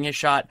guy's starting his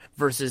shot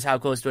versus how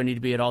close do I need to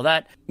be at all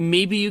that?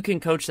 Maybe you can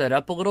coach that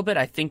up a little bit.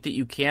 I think that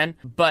you can,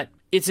 but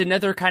it's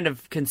another kind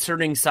of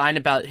concerning sign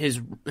about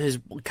his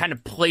kind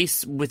of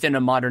place within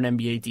a modern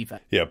NBA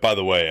defense. Yeah, by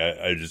the way,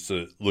 I just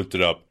looked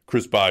it up.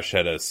 Chris Bosh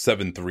had a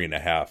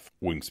 7'3.5"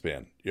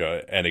 wingspan.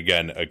 And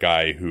again, a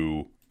guy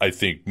who I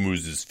think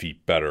moves his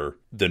feet better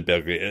than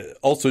Bagley.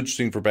 Also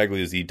interesting for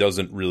Bagley is he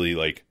doesn't really,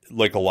 like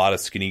a lot of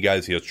skinny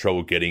guys, he has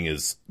trouble getting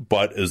his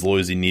butt as low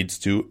as he needs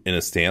to in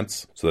a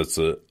stance. So that's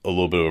a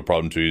little bit of a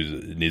problem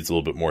too. He needs a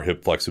little bit more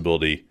hip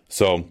flexibility.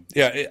 So,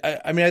 yeah,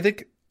 I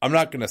think I'm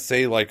not going to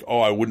say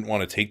I wouldn't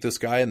want to take this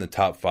guy in the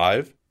top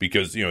 5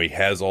 because, he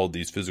has all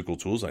these physical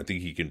tools. And I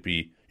think he can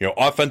be,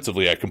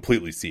 offensively, I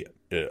completely see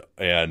it.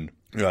 And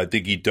I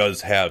think he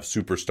does have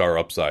superstar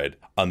upside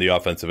on the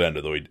offensive end,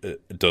 although he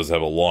does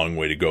have a long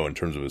way to go in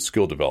terms of his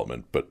skill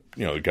development. But,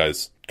 the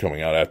guy's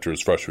coming out after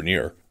his freshman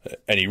year,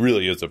 and he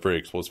really is a very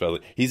explosive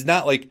athlete. He's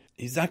not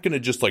going to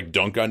just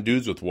dunk on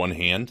dudes with one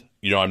hand.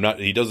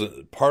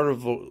 Part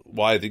of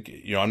why I think,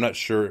 I'm not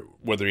sure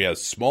whether he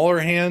has smaller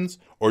hands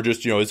or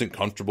just, isn't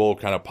comfortable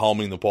kind of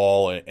palming the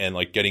ball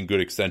and getting good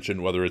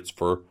extension, whether it's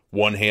for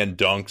one hand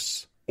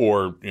dunks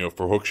or,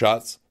 for hook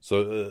shots.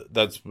 So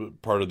that's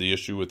part of the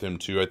issue with him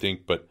too, I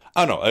think. But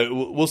I don't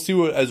know. We'll see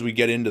as we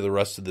get into the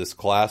rest of this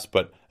class.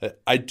 But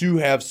I do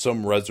have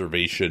some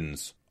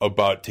reservations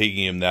about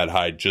taking him that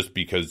high just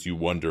because you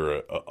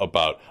wonder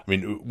about. I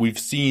mean, we've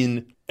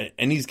seen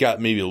and he's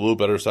got maybe a little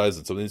better size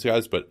than some of these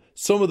guys, but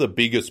some of the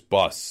biggest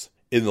busts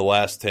in the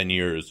last 10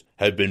 years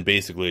have been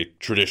basically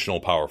traditional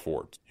power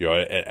forwards.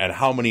 And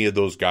how many of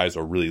those guys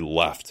are really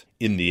left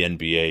in the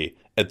NBA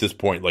at this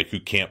point, like, who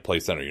can't play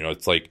center?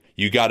 It's like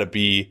you got to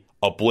be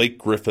a Blake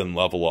Griffin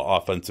level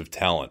of offensive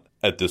talent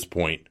at this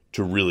point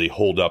to really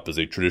hold up as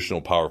a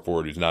traditional power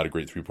forward who's not a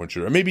great three-point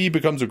shooter. Or maybe he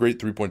becomes a great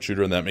three-point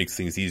shooter and that makes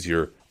things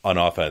easier on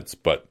offense.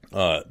 But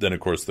then, of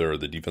course, there are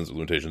the defensive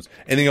limitations.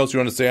 Anything else you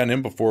want to say on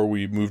him before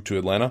we move to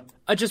Atlanta?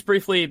 Just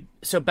briefly,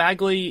 so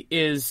Bagley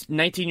is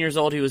 19 years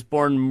old. He was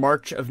born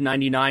March of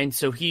 99,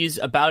 so he's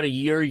about a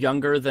year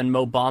younger than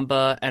Mo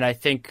Bamba, and I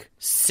think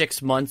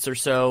 6 months or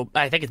so,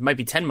 I think it might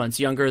be 10 months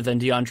younger than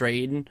DeAndre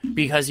Ayton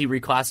because he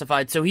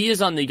reclassified. So he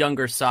is on the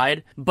younger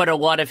side, but a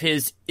lot of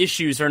his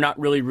issues are not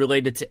really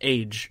related to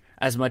age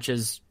as much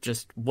as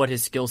just what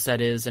his skill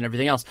set is and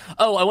everything else.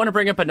 Oh, I want to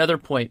bring up another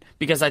point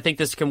because I think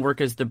this can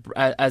work as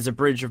a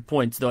bridge of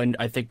points, though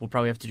I think we'll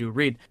probably have to do a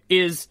read,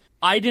 is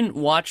I didn't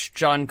watch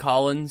John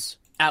Collins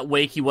at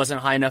Wake. He wasn't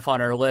high enough on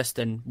our list,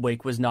 and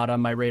Wake was not on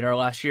my radar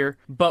last year.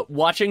 But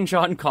watching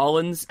John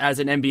Collins as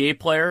an NBA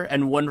player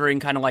and wondering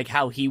kind of like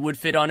how he would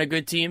fit on a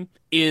good team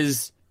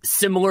is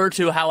similar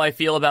to how I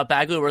feel about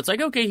Bagley, where it's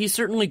like, okay, he's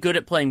certainly good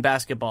at playing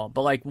basketball,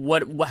 but like,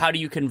 how do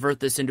you convert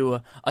this into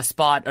a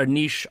spot, a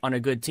niche on a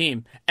good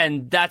team?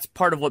 And that's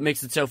part of what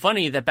makes it so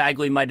funny that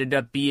Bagley might end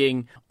up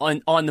being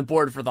on the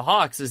board for the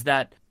Hawks, is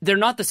that they're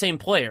not the same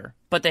player,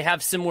 but they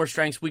have similar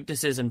strengths,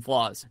 weaknesses, and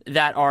flaws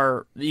that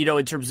are,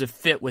 in terms of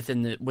fit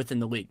within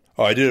the league.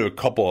 Oh, I did have a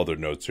couple other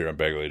notes here on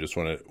Bagley. I just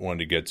wanted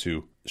to get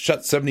to.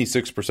 Shot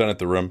 76% at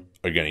the rim.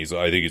 Again,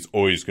 I think he's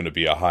always going to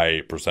be a high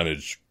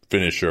percentage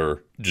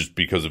finisher just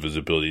because of his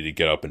ability to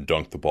get up and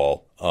dunk the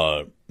ball.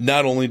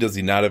 Not only does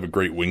he not have a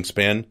great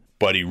wingspan,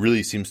 but he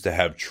really seems to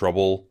have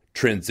trouble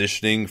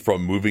transitioning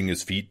from moving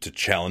his feet to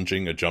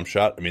challenging a jump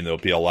shot. I mean, there'll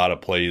be a lot of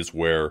plays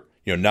where,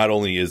 not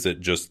only is it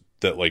just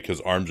that like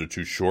his arms are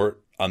too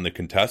short on the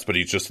contest, but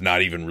he's just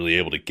not even really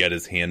able to get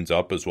his hands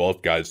up as well.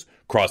 If guys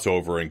cross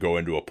over and go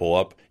into a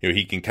pull-up,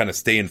 he can kind of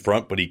stay in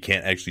front, but he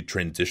can't actually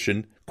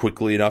transition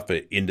quickly enough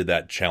into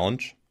that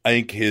challenge. I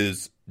think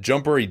his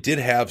jumper, he did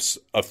have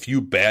a few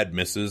bad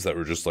misses that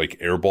were just like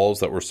air balls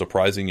that were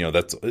surprising.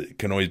 That's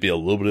can always be a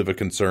little bit of a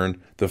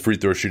concern. The free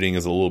throw shooting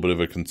is a little bit of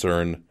a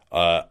concern.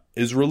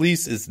 His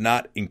release is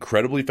not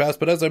incredibly fast,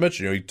 but as I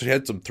mentioned, he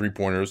had some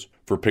three-pointers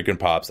for pick and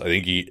pops. I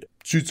think he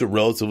shoots a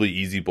relatively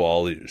easy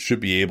ball. He should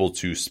be able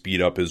to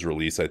speed up his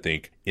release, I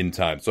think, in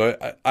time. So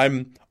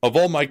I'm of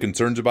all my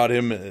concerns about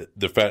him,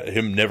 the fact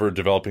him never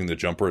developing the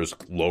jumper is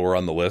lower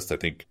on the list. I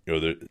think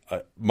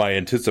my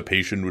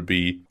anticipation would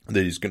be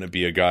that he's going to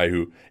be a guy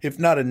who, if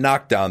not a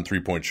knockdown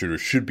three-point shooter,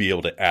 should be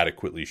able to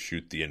adequately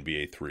shoot the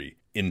NBA three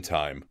in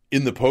time.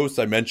 In the post,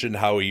 I mentioned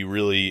how he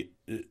really,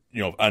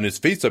 on his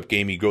face-up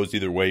game, he goes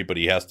either way, but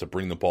he has to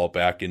bring the ball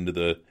back into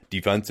the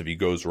defense if he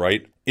goes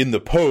right. In the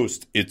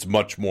post, it's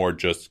much more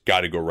just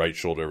got to go right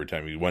shoulder every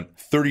time. He went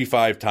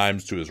 35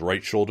 times to his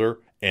right shoulder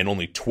and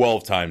only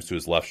 12 times to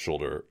his left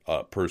shoulder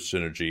per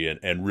synergy,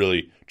 and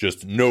really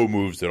just no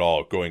moves at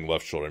all going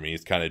left shoulder. I mean,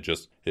 he's kind of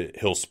just,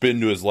 he'll spin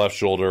to his left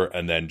shoulder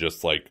and then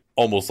just like,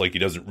 almost like he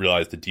doesn't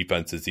realize the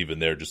defense is even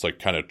there, just like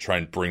kind of try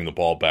and bring the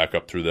ball back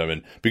up through them.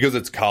 And because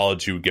it's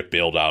college, he would get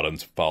bailed out on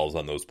fouls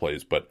on those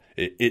plays, but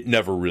it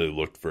never really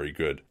looked very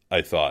good,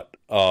 I thought.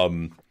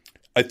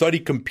 I thought he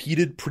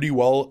competed pretty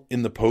well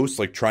in the post,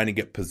 like trying to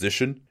get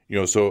position.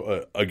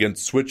 So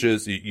against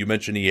switches, you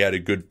mentioned he had a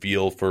good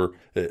feel for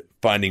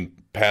finding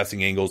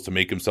passing angles to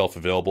make himself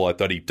available. I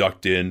thought he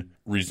ducked in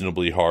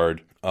reasonably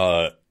hard.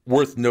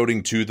 Worth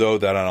noting, too, though,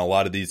 that on a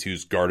lot of these, he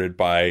was guarded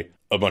by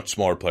a much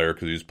smaller player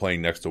because he was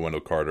playing next to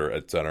Wendell Carter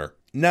at center.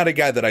 Not a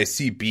guy that I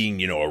see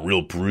being, a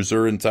real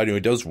bruiser inside. He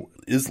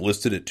is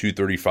listed at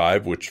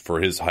 235, which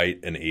for his height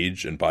and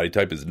age and body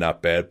type is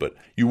not bad, but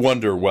you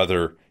wonder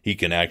whether he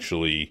can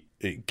actually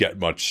get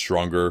much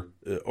stronger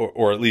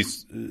or at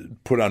least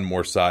put on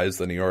more size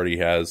than he already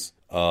has.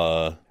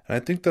 And I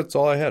think that's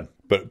all I had.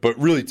 But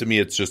really, to me,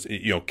 it's just,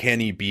 can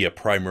he be a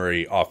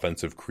primary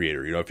offensive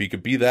creator? If he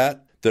could be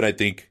that, then I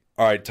think,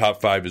 all right,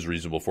 top 5 is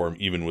reasonable for him,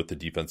 even with the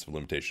defensive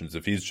limitations.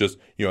 If he's just,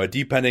 a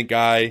dependent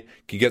guy,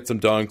 can get some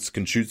dunks,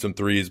 can shoot some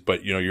threes,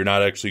 but, you're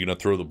not actually going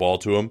to throw the ball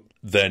to him,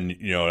 then,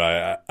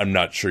 I'm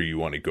not sure you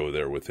want to go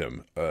there with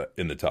him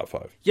in the top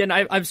 5. Yeah, and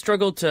I've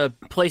struggled to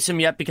place him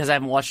yet because I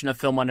haven't watched enough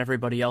film on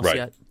everybody else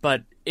yet.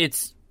 But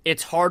it's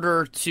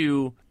harder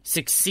to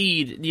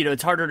succeed.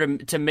 It's harder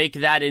to make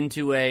that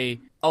into a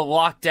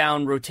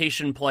lockdown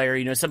rotation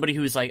player. Somebody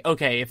who's like,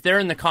 okay, if they're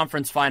in the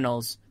conference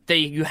finals,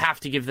 you have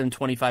to give them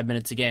 25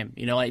 minutes a game.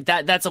 Like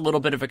that's a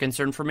little bit of a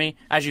concern for me.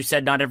 As you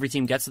said, not every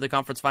team gets to the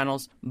conference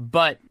finals,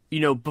 but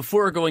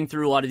before going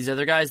through a lot of these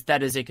other guys,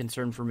 that is a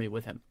concern for me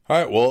with him. All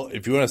right, well,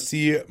 if you want to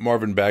see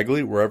Marvin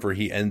Bagley wherever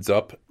he ends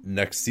up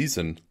next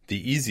season,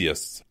 the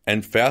easiest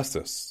and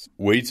fastest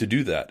way to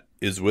do that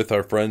is with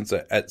our friends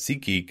at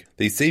SeatGeek.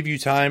 They save you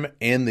time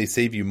and they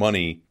save you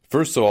money.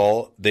 First of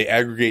all, they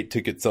aggregate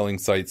ticket selling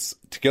sites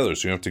together,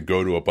 so you don't have to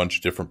go to a bunch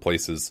of different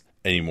places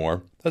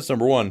anymore. That's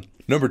number one.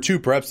 Number two,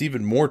 perhaps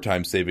even more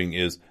time saving,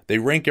 is they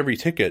rank every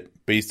ticket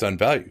based on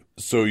value.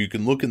 So you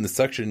can look in the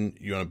section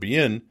you want to be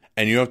in,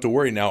 and you don't have to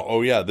worry now,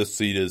 oh yeah, this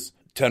seat is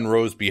 10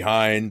 rows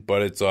behind,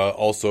 but it's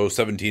also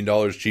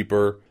 $17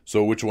 cheaper.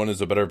 So which one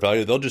is a better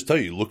value? They'll just tell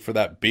you, look for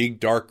that big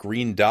dark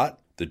green dot.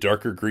 The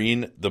darker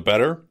green, the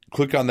better.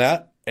 Click on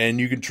that, and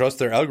you can trust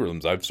their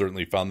algorithms. I've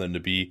certainly found them to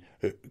be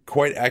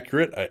quite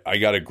accurate. I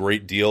got a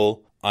great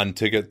deal on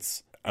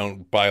tickets. I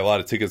don't buy a lot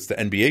of tickets to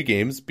NBA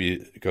games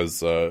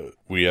because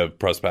we have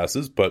press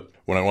passes, but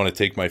when I want to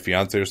take my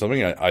fiance or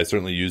something, I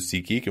certainly use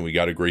SeatGeek, and we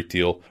got a great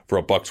deal for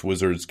a Bucks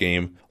Wizards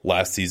game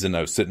last season.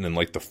 I was sitting in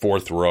like the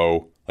fourth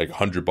row, like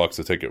 $100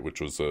 a ticket, which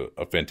was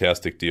a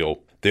fantastic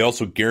deal. They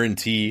also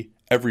guarantee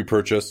every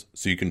purchase,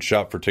 so you can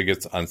shop for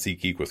tickets on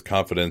SeatGeek with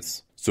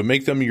confidence. So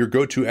make them your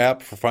go-to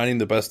app for finding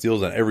the best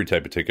deals on every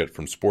type of ticket,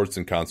 from sports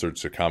and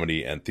concerts to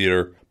comedy and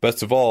theater.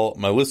 Best of all,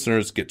 my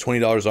listeners get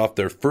 $20 off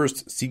their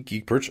first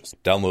SeatGeek purchase.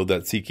 Download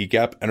that SeatGeek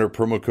app, enter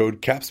promo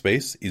code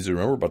CAPSPACE. Easy to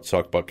remember, about to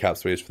talk about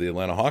CAPSPACE for the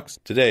Atlanta Hawks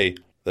today.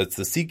 That's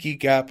the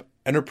SeatGeek app.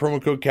 Enter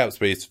promo code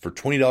CAPSPACE for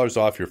 $20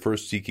 off your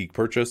first SeatGeek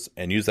purchase,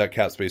 and use that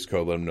CAPSPACE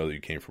code. Let them know that you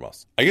came from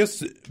us. I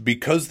guess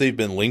because they've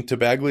been linked to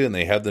Bagley and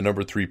they have the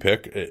number 3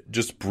 pick,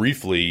 just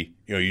briefly,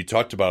 you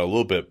talked about it a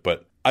little bit,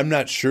 but I'm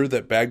not sure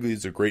that Bagley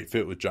is a great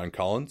fit with John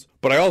Collins.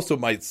 But I also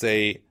might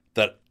say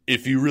that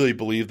if you really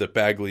believe that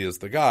Bagley is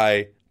the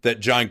guy, that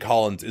John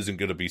Collins isn't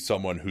going to be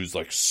someone who's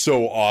like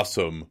so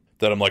awesome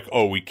that I'm like,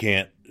 oh, we're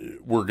going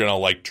to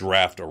like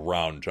draft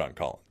around John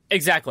Collins.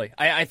 Exactly.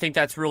 I think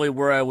that's really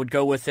where I would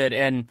go with it.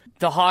 And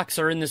the Hawks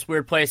are in this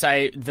weird place.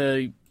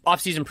 The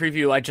offseason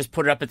preview, I just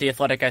put it up at The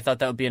Athletic. I thought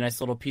that would be a nice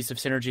little piece of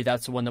synergy.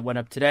 That's the one that went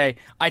up today.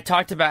 I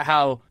talked about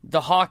how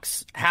the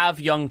Hawks have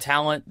young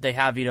talent. They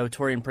have,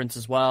 Taurean Prince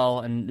as well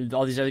and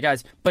all these other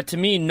guys. But to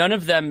me, none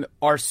of them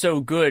are so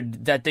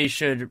good that they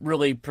should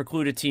really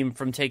preclude a team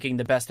from taking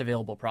the best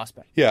available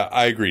prospect. Yeah,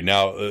 I agree.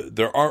 Now,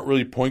 there aren't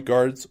really point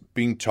guards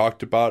being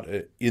talked about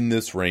in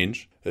this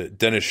range.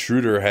 Dennis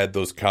Schroeder had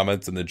those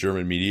comments in the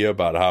German media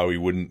about how he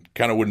wouldn't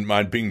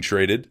mind being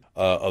traded,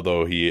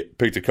 although he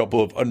picked a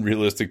couple of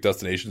unrealistic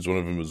destinations. One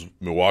of them was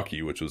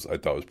Milwaukee, which I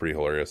thought was pretty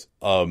hilarious.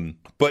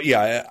 But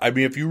yeah, I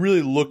mean, if you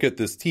really look at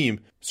this team,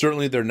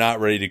 certainly they're not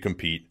ready to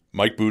compete.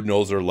 Mike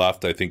Budenholzer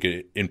left, I think,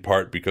 in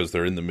part because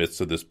they're in the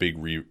midst of this big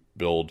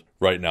rebuild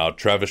right now.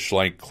 Travis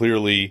Schlenk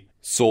clearly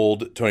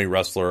sold Tony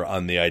Ressler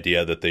on the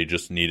idea that they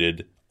just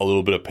needed a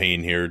little bit of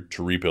pain here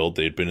to rebuild.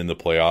 They'd been in the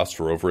playoffs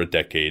for over a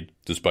decade,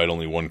 despite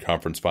only one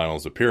conference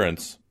finals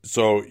appearance.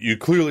 So you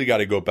clearly got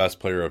to go best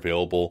player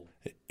available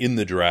in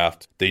the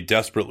draft. They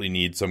desperately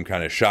need some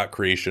kind of shot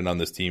creation on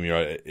this team.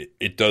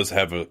 It does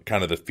have a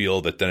kind of the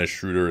feel that Dennis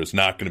Schroeder is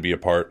not going to be a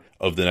part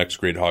of the next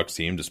great Hawks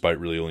team, despite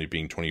really only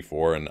being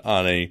 24 and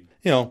on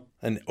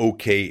an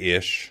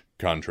okay-ish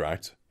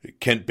contract.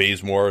 Kent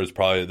Bazemore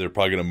they're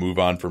probably going to move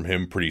on from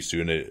him pretty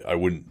soon. I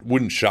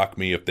wouldn't shock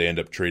me if they end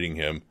up trading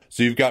him.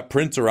 So you've got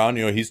Prince around,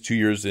 he's 2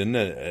 years in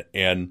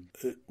and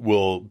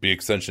will be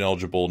extension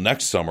eligible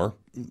next summer.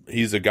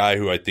 He's a guy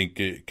who I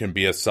think can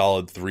be a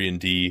solid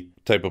 3-and-D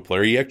type of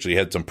player. He actually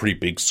had some pretty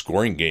big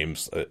scoring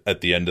games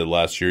at the end of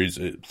last year. He's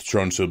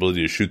shown some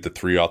ability to shoot the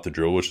three off the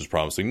dribble, which is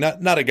promising.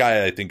 Not a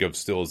guy I think of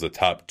still as a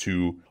top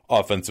 2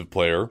 offensive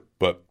player,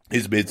 but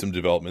he's made some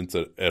developments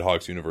at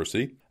Hawks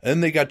University. And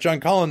then they got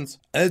John Collins,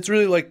 and it's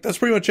really that's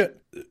pretty much it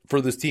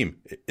for this team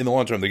in the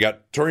long term. They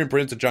got Taurean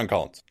Prince and John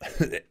Collins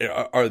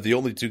are the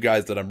only 2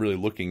 guys that I'm really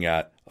looking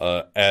at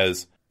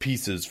as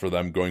pieces for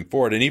them going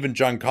forward. And even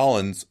John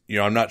Collins,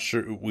 I'm not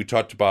sure, we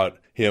talked about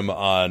him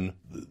on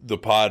the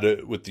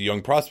pod with the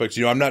young prospects.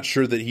 I'm not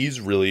sure that he's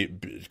really,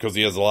 because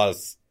he has a lot of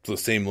the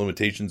same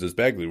limitations as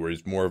Bagley, where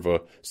he's more of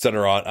a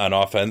center on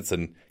offense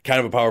and kind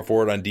of a power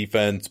forward on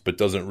defense, but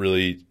doesn't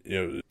really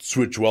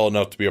switch well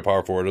enough to be a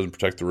power forward, doesn't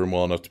protect the rim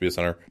well enough to be a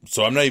center.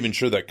 So I'm not even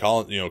sure that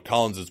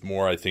Collins is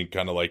more, I think,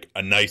 kind of like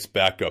a nice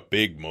backup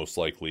big, most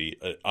likely,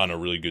 on a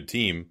really good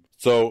team.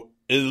 So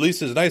at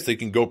least it's nice they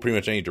can go pretty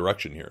much any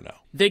direction here now.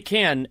 They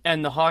can,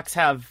 and the Hawks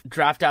have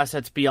draft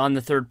assets beyond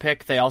the 3rd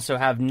pick. They also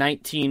have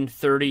 19,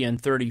 30,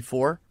 and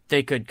 34.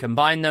 They could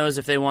combine those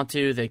if they want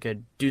to. They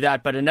could do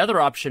that. But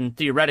another option,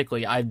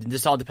 theoretically,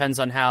 this all depends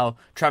on how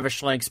Travis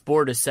Schlenk's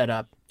board is set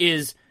up,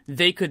 is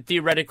they could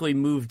theoretically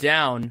move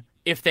down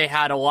if they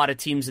had a lot of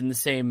teams in the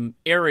same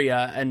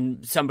area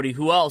and somebody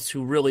who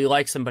really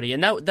likes somebody.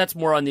 And that's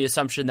more on the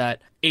assumption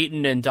that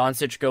Ayton and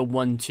Doncic go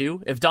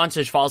 1-2. If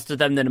Doncic falls to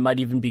them, then it might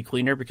even be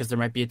cleaner because there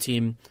might be a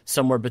team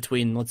somewhere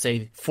between, let's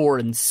say, 4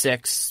 and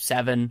 6,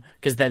 7,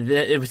 because then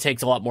it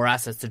takes a lot more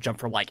assets to jump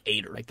from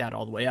 8 or like that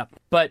all the way up.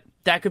 But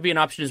that could be an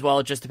option as well.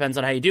 It just depends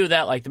on how you do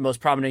that. Like the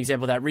most prominent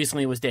example of that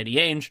recently was Danny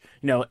Ainge.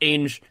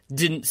 Ainge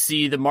didn't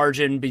see the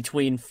margin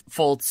between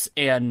Fultz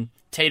and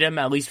Tatum,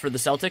 at least for the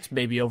Celtics,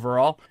 maybe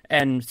overall.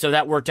 And so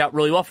that worked out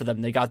really well for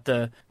them. They got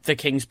the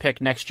Kings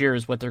pick next year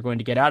is what they're going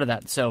to get out of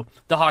that. So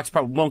the Hawks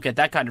probably won't get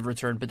that kind of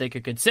return, but they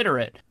could consider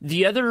it.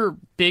 The other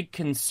big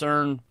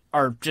concern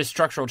are just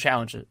structural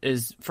challenges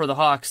is for the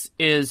Hawks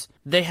is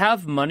they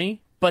have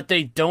money but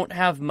they don't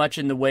have much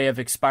in the way of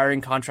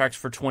expiring contracts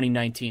for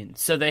 2019.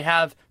 So they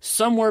have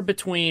somewhere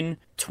between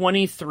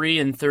 23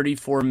 and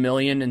 34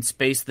 million in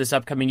space this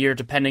upcoming year,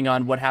 depending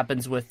on what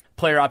happens with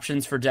player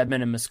options for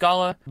Dedmon and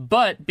Muscala.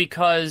 But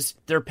because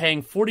they're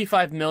paying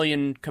 45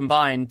 million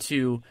combined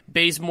to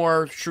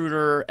Bazemore,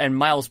 Schroeder, and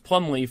Miles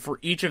Plumlee for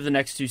each of the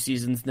next 2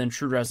 seasons, and then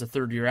Schroeder has a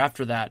third year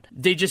after that,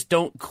 they just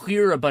don't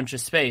clear a bunch of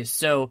space.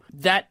 So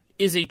that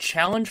is a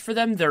challenge for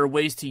them. There are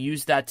ways to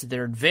use that to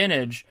their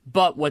advantage,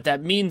 but what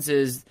that means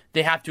is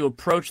they have to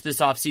approach this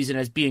offseason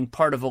as being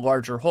part of a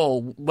larger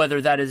whole, whether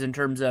that is in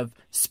terms of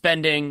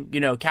spending,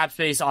 cap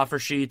space, offer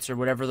sheets, or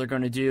whatever they're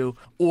going to do,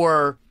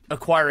 or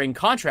acquiring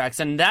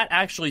contracts. And that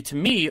actually, to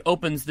me,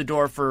 opens the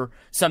door for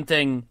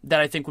something that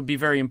I think would be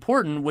very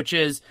important, which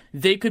is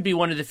they could be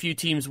one of the few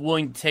teams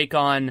willing to take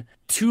on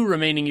 2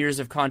 remaining years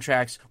of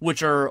contracts,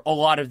 which are a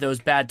lot of those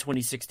bad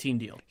 2016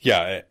 deals.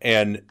 Yeah,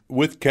 and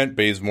with Kent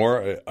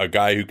Bazemore, a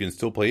guy who can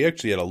still play, he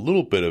actually had a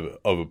little bit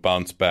of a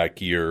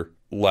bounce-back year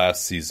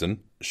last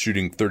season,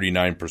 shooting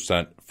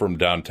 39% from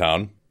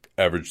downtown,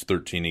 averaged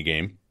 13 a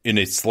game. In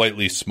a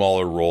slightly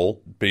smaller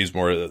role,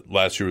 Bazemore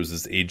last year was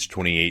his age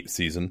 28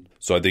 season.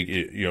 So I think,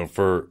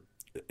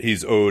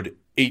 he's owed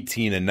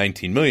 18 and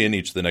 19 million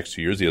each of the next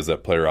 2 years. He has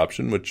that player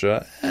option, which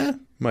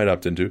might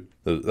opt into.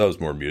 That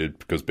was more muted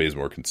because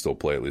Bazemore can still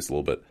play at least a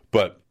little bit.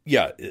 But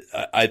yeah,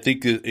 I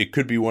think it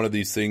could be one of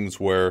these things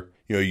where,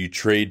 you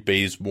trade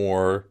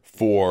Bazemore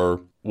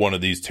for one of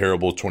these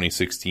terrible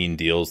 2016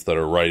 deals that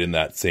are right in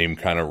that same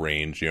kind of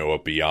range, a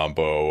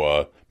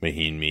Biyombo,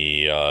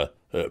 Mahinmi,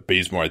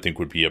 Bazemore, I think,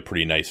 would be a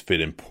pretty nice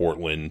fit in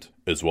Portland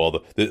as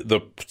well.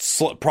 The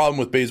problem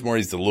with Bazemore,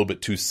 he's a little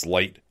bit too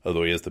slight,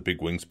 although he has the big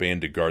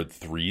wingspan to guard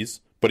threes.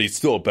 But he's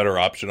still a better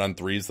option on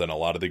threes than a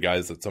lot of the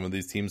guys that some of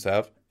these teams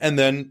have. And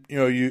then,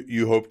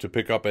 you hope to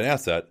pick up an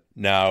asset.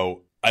 Now,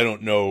 I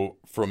don't know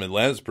from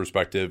Atlanta's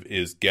perspective,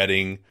 is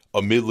getting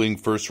a middling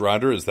first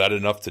rounder, is that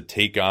enough to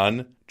take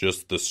on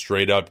just the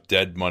straight up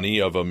dead money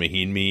of a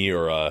Mahinmi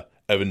or a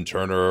Evan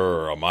Turner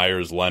or a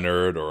Myers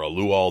Leonard or a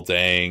Luol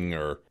Deng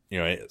or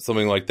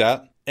something like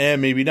that?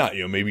 And maybe not.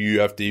 Maybe you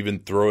have to even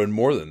throw in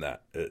more than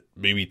that.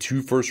 Maybe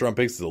 2 first-round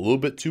picks is a little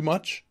bit too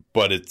much,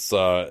 but it's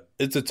a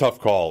tough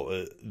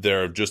call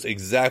there, just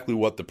exactly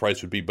what the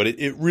price would be. But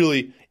it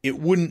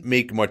wouldn't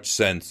make much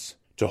sense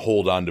to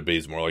hold on to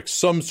Bazemore. Like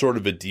some sort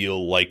of a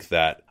deal like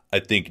that, I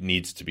think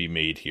needs to be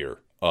made here.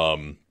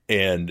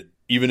 And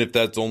even if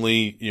that's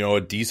only,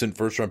 a decent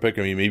first-round pick,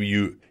 I mean, maybe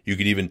you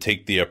could even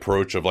take the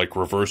approach of like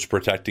reverse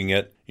protecting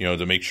it,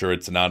 to make sure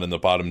it's not in the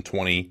bottom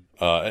 20.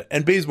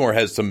 And Bazemore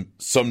has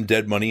some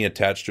dead money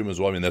attached to him as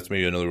well. I mean, that's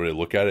maybe another way to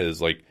look at it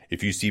is like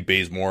if you see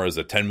Bazemore as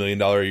a $10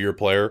 million a year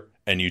player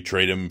and you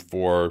trade him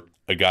for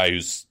a guy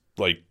who's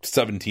like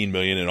 17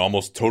 million and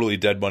almost totally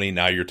dead money,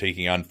 now you're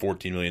taking on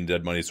 14 million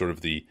dead money, sort of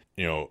the,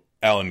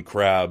 Alan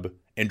Crabb,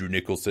 Andrew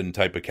Nicholson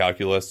type of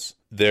calculus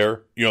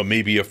there.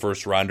 Maybe a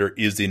first rounder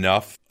is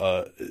enough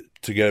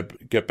to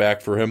get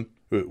back for him.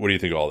 What do you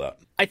think of all that?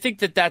 I think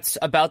that that's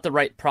about the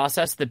right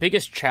process. The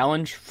biggest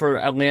challenge for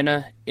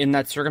Atlanta in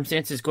that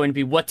circumstance is going to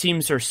be what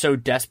teams are so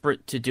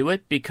desperate to do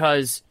it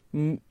because,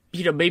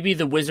 maybe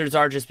the Wizards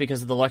are just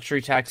because of the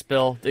luxury tax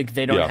bill.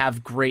 They don't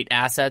have great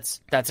assets.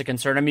 That's a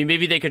concern. I mean,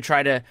 maybe they could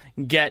try to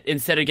get,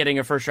 instead of getting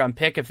a first-round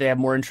pick, if they have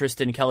more interest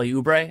in Kelly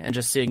Oubre and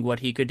just seeing what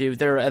he could do.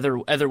 There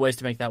are other ways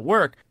to make that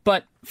work.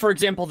 But, for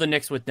example, the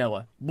Knicks with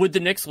Noah. Would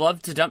the Knicks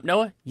love to dump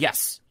Noah?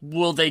 Yes.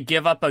 Will they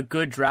give up a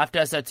good draft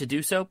asset to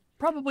do so?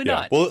 Probably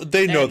not. Well,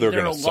 they know they're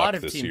going to suck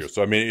this year.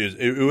 So, I mean,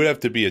 it would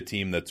have to be a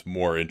team that's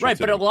more interested. Right,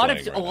 but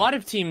a lot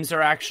of teams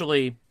are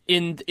actually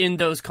in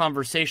those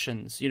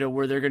conversations,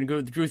 where they're going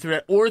to go through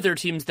it, or they're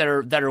teams that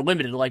are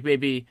limited, like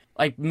maybe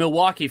like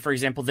Milwaukee, for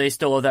example. They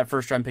still owe that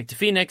first round pick to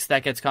Phoenix.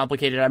 That gets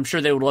complicated. I'm sure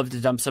they would love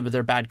to dump some of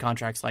their bad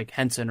contracts, like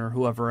Henson or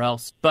whoever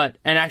else.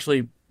 And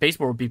actually,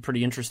 baseball would be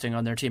pretty interesting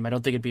on their team. I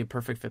don't think it'd be a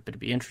perfect fit, but it'd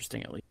be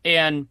interesting at least.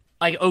 And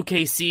like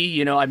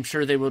OKC, I'm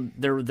sure they would.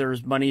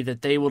 There's money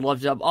that they would love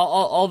to dump.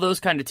 All those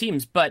kind of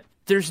teams, but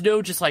there's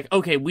no just like,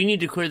 okay, we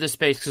need to clear the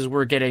space because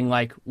we're getting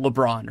like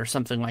LeBron or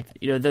something like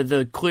that.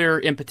 The clear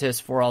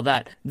impetus for all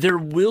that. There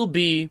will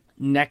be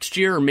next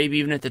year, or maybe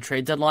even at the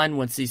trade deadline,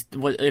 if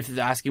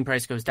the asking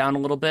price goes down a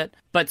little bit.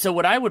 But so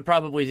what I would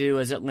probably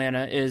do as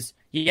Atlanta is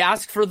you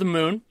ask for the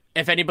moon.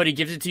 If anybody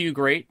gives it to you,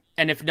 great.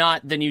 And if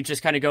not, then you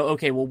just kind of go,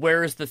 okay, well,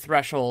 where is the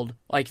threshold?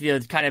 Like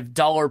the kind of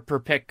dollar per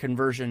pick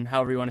conversion,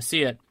 however you want to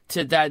see it,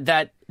 to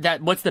that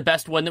what's the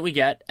best one that we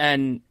get,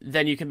 and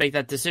then you can make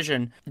that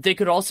decision. They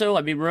could also,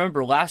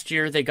 remember last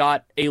year they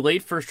got a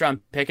late first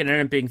round pick and it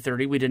ended up being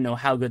 30. We didn't know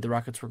how good the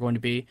Rockets were going to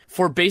be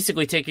for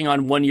basically taking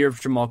on 1 year of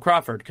Jamal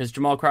Crawford, because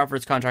Jamal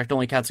Crawford's contract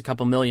only counts a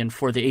couple million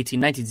for the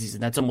 18-19 season.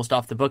 That's almost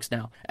off the books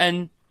now.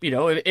 And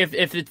if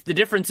it's the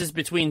difference is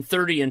between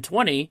 30 and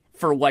 20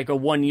 for like a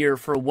 1 year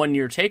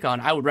take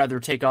on, I would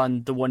rather take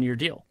on the 1 year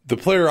deal. The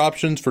player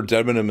options for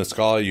Dedmon and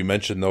Muscala, you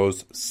mentioned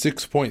those.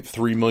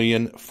 $6.3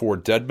 million for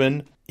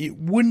Dedmon. It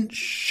wouldn't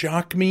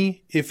shock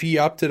me if he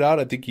opted out.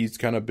 I think he's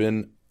kind of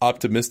been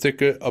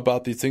optimistic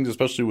about these things,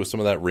 especially with some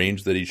of that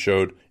range that he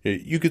showed.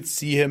 You could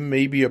see him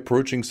maybe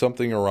approaching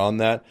something around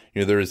that.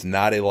 There is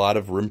not a lot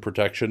of rim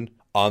protection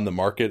on the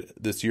market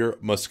this year.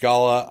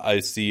 Muscala, I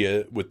see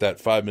it with that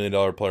 $5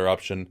 million player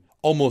option,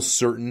 almost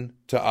certain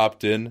to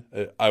opt in,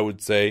 I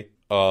would say.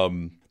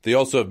 They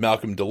also have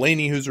Malcolm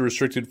Delaney, who's a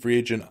restricted free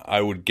agent.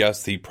 I would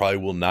guess he probably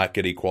will not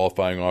get a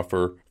qualifying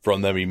offer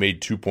from them. He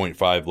made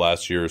 2.5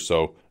 last year,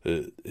 so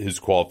his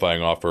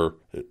qualifying offer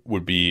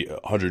would be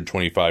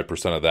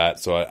 125% of that.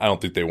 So I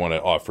don't think they want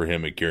to offer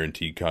him a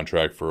guaranteed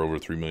contract for over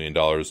 $3 million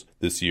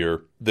this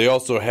year. They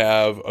also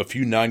have a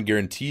few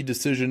non-guaranteed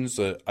decisions.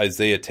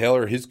 Isaiah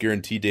Taylor, his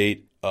guarantee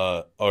date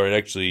are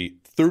actually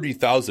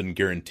 30,000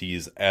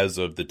 guarantees as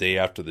of the day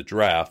after the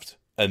draft.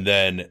 And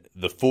then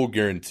the full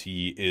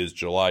guarantee is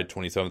July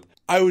 27th.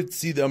 I would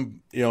see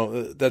them,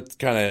 that's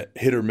kind of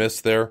hit or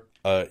miss there.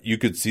 You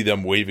could see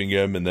them waiving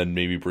him and then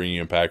maybe bringing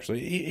him back. So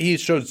he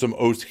showed some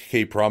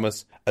OK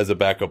promise as a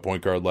backup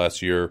point guard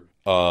last year.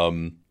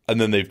 And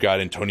then they've got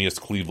Antonius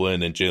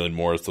Cleveland and Jalen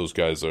Morris. Those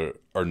guys are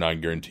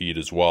non-guaranteed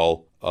as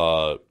well.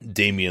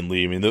 Damian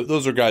Lee. I mean,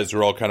 those are guys who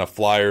are all kind of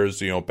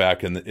flyers,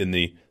 back in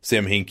the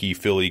Sam Hinkie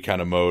Philly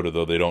kind of mode,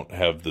 although they don't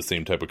have the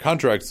same type of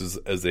contracts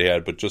as they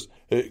had, but just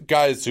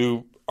guys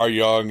who are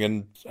young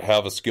and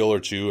have a skill or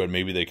two, and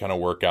maybe they kind of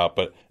work out,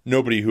 but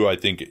nobody who I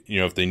think,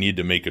 if they need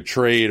to make a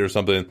trade or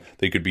something,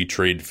 they could be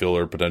trade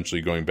filler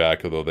potentially going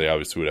back, although they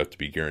obviously would have to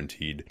be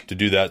guaranteed to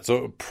do that.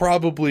 So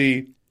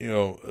probably,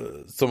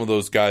 some of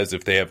those guys,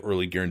 if they have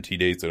early guarantee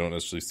dates, I don't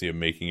necessarily see them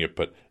making it,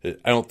 but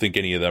I don't think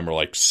any of them are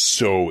like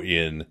so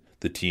in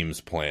the team's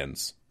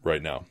plans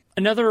right now.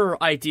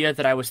 Another idea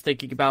that I was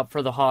thinking about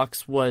for the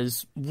Hawks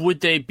was,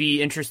 would they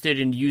be interested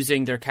in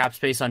using their cap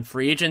space on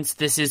free agents?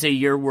 This is a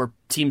year where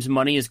teams'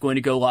 money is going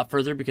to go a lot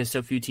further because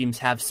so few teams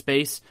have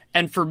space.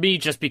 And for me,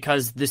 just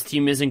because this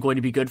team isn't going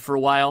to be good for a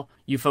while,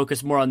 you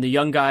focus more on the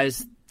young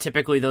guys.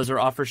 Typically, those are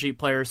offer sheet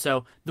players.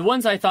 So the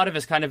ones I thought of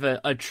as kind of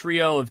a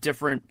trio of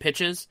different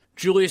pitches.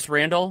 Julius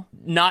Randle,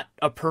 not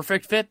a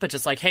perfect fit, but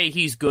just like, hey,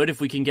 he's good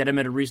if we can get him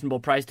at a reasonable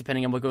price,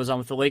 depending on what goes on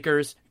with the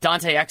Lakers.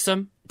 Dante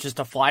Exum, just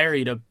a flyer.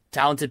 He's a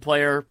talented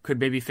player,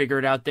 could maybe figure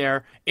it out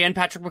there. And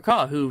Patrick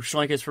McCaw, who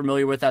Schlenk is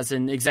familiar with as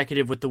an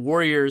executive with the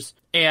Warriors.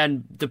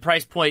 And the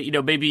price point,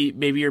 maybe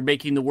you're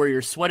making the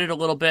Warriors sweat it a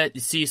little bit.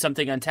 You see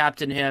something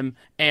untapped in him,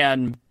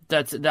 and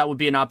that would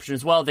be an option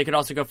as well. They could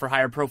also go for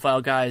higher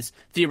profile guys.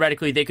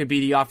 Theoretically, they could be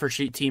the offer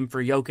sheet team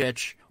for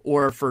Jokic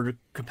or for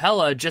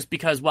Capella, just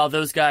because while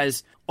those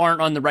guys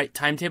aren't on the right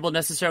timetable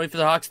necessarily for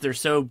the Hawks, they're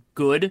so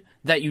good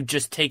that you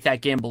just take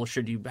that gamble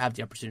should you have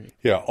the opportunity.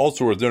 Yeah,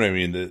 also worth noting, I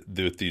mean,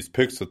 with these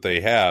picks that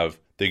they have,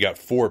 they got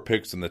 4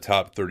 picks in the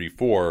top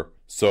 34,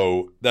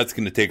 so that's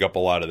going to take up a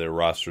lot of their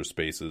roster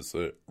spaces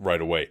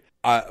right away.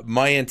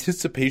 My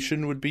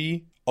anticipation would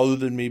be, other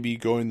than maybe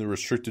going the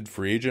restricted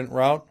free agent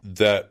route,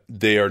 that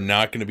they are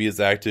not going to be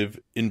as active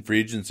in free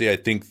agency. I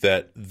think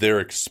that their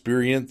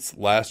experience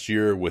last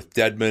year with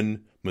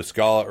Dedmon,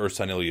 Muscala,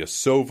 Ersan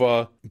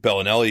Ilyasova,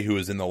 Bellinelli, who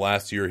was in the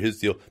last year of his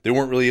deal, they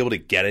weren't really able to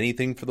get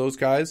anything for those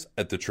guys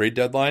at the trade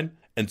deadline.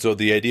 And so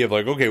the idea of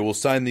like, okay, we'll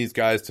sign these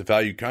guys to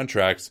value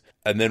contracts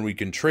and then we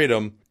can trade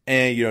them.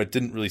 And, it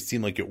didn't really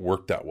seem like it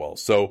worked that well.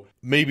 So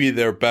maybe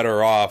they're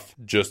better off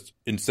just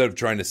instead of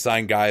trying to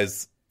sign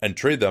guys and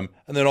trade them.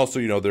 And then also,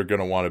 they're going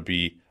to want to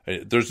be,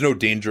 there's no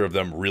danger of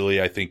them really,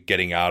 I think,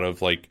 getting out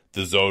of like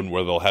the zone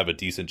where they'll have a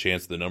decent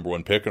chance of the number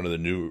 1 pick under the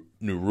new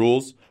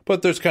rules.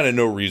 But there's kind of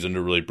no reason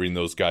to really bring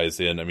those guys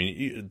in. I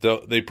mean,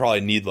 they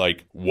probably need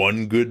like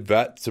one good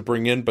vet to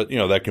bring in, but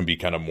that can be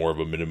kind of more of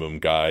a minimum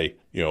guy,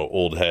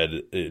 old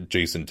head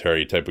Jason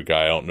Terry type of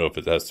guy. I don't know if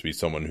it has to be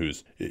someone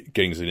who's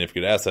getting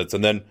significant assets.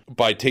 And then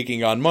by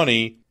taking on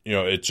money,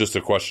 it's just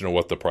a question of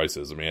what the price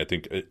is. I mean,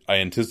 I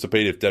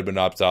anticipate if Dedmon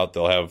opts out,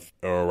 they'll have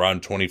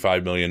around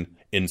 $25 million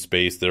in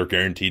space. They're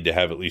guaranteed to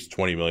have at least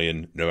 $20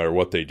 million no matter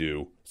what they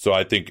do. So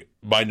I think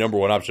my number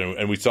one option,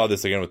 and we saw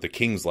this again with the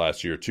Kings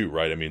last year too,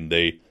 right? I mean,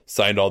 they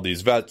signed all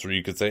these vets where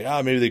you could say,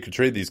 maybe they could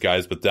trade these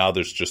guys, but now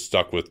they're just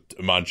stuck with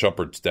Iman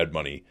Shumpert's dead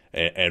money.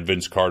 And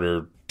Vince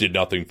Carter did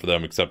nothing for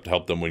them except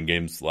help them win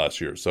games last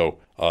year. So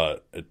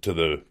to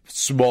the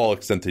small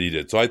extent that he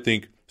did. So I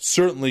think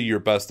certainly your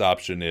best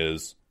option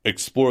is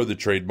explore the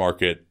trade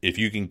market. If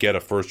you can get a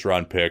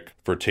first-round pick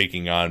for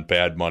taking on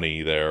bad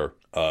money there,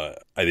 I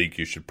think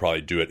you should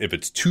probably do it. If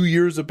it's 2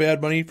 years of bad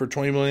money for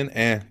 $20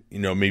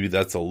 million, maybe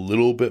that's a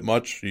little bit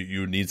much.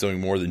 You need something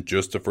more than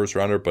just a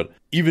first-rounder. But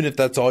even if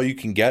that's all you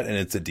can get and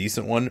it's a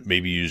decent one,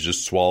 maybe you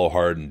just swallow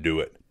hard and do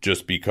it.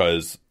 Just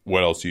because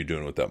what else are you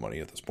doing with that money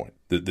at this point?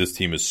 This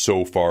team is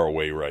so far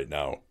away right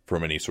now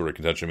from any sort of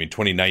contention. I mean,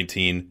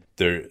 2019,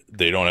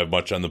 they don't have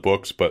much on the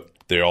books, but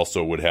they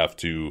also would have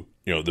to,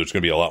 there's going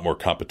to be a lot more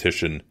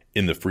competition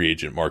in the free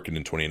agent market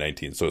in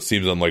 2019. So it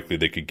seems unlikely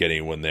they could get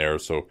anyone there.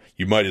 So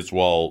you might as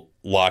well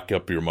lock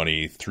up your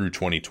money through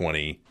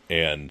 2020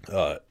 and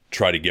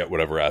try to get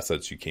whatever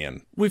assets you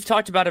can. We've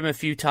talked about him a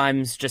few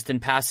times just in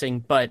passing,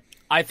 but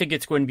I think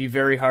it's going to be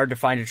very hard to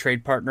find a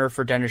trade partner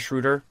for Dennis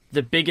Schroeder.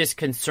 The biggest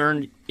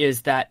concern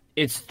is that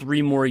it's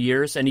 3 more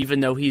years, and even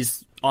though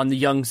he's on the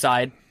young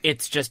side,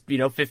 it's just,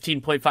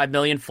 $15.5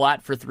 million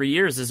flat for 3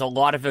 years is a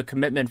lot of a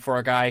commitment for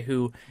a guy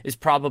who is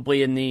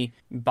probably in the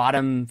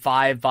bottom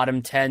 5,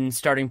 bottom 10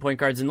 starting point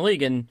guards in the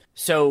league. And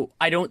so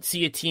I don't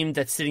see a team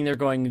that's sitting there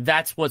going,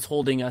 that's what's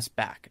holding us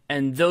back.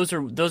 And those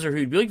are who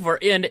you'd be looking for.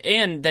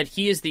 And that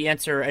he is the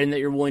answer and that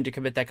you're willing to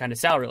commit that kind of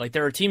salary. Like,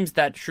 there are teams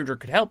that Schroeder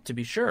could help, to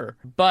be sure,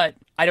 but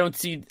I don't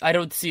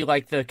see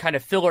like the kind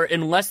of filler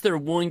unless they're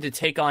willing to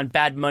take on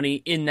bad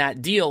money in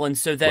that deal. And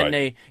so then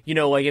they,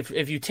 like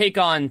if you take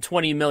on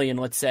 $20 million,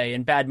 let's say,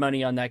 and bad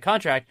money on that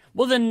contract,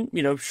 well then,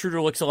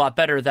 Schroeder looks a lot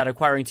better, that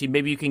acquiring team.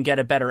 Maybe you can get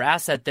a better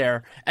asset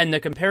there. And the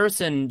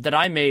comparison that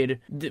I made,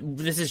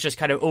 this is just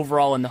kind of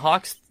overall in the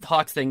Hawks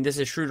thing, this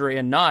is Schroeder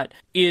and not,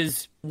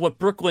 is what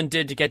Brooklyn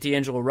did to get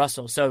D'Angelo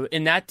Russell. So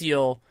in that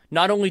deal,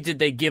 not only did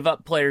they give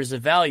up players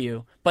of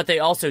value, but they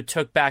also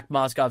took back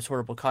Mozgov's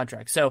horrible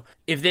contract. So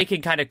if they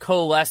can kind of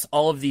coalesce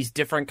all of these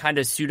different kind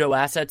of pseudo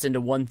assets into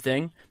one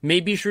thing,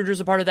 maybe Schroeder's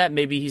a part of that,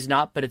 maybe he's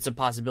not, but it's a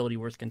possibility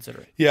worth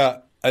considering. Yeah,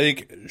 I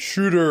think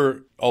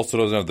Schroeder also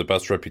doesn't have the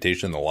best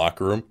reputation in the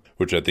locker room,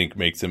 which I think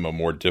makes him a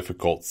more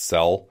difficult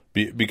sell.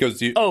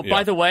 Because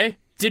by the way,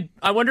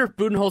 I wonder if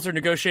Budenholzer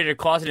negotiated a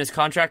clause in his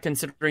contract,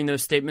 considering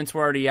those statements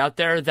were already out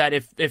there, that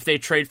if they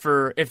trade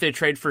for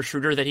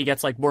Schroeder, that he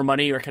gets like more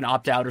money or can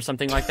opt out or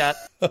something like that.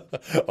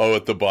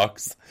 At the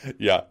Bucks,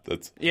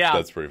 that's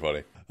pretty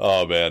funny.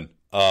 Oh man,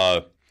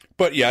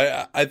 but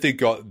yeah, I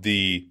think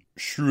the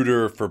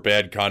Schroeder for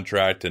bad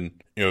contract, and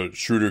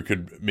Schroeder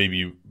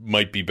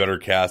might be better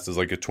cast as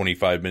like a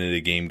 25-minute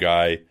a game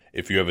guy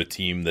if you have a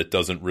team that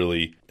doesn't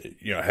really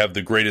have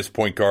the greatest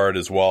point guard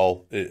as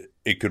well.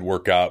 It could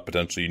work out.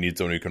 Potentially, you need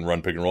someone who can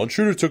run pick and roll. And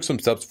Schroeder took some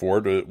steps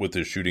forward with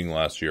his shooting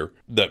last year.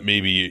 That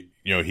maybe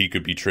he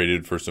could be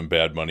traded for some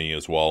bad money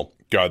as well.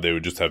 God, they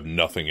would just have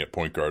nothing at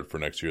point guard for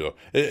next year, though.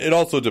 It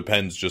also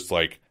depends just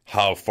like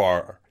how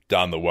far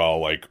down the well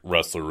like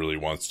Ressler really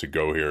wants to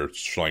go here,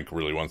 Schlenk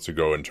really wants to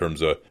go in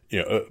terms of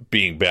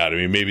being bad. I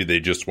mean, maybe they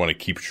just want to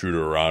keep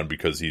Schroeder around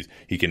because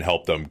he can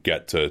help them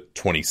get to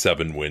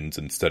 27 wins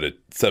instead of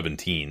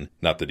 17.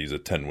 Not that he's a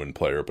 10-win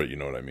player, but you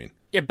know what I mean.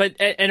 Yeah, but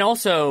and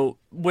also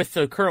with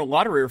the current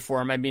lottery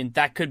reform, I mean,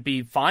 that could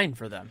be fine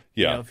for them.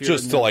 Yeah,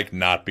 just to like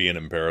not be an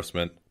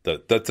embarrassment.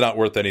 That's not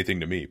worth anything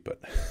to me,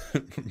 but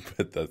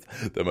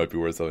that might be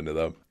worth something to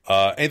them.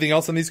 Anything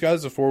else on these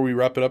guys before we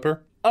wrap it up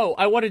here? Oh,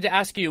 I wanted to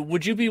ask you,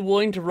 would you be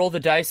willing to roll the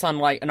dice on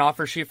like an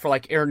offer sheet for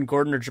like Aaron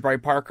Gordon or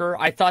Jabari Parker?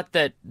 I thought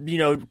that,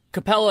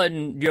 Capella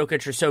and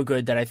Jokic are so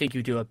good that I think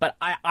you do it, but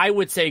I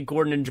would say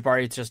Gordon and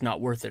Jabari, it's just not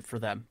worth it for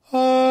them.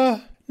 No,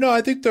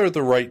 I think they're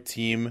the right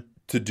team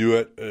to do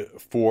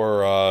it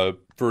for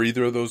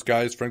either of those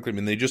guys, frankly. I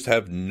mean, they just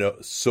have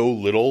so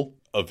little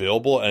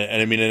available,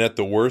 and I mean, and at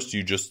the worst,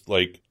 you just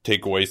like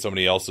take away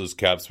somebody else's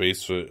cap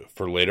space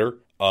for later.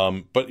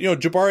 But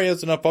Jabari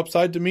has enough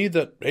upside to me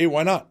that, hey,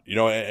 why not?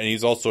 And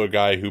he's also a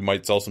guy who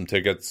might sell some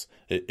tickets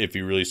if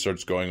he really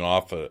starts going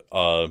off.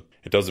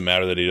 It doesn't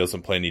matter that he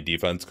doesn't play any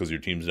defense because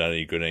your team's not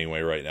any good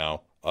anyway right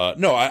now.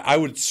 No, I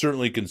would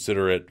certainly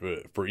consider it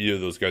for either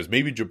of those guys.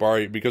 Maybe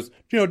Jabari, because,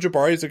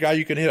 Jabari is a guy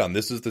you can hit on.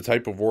 This is the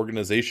type of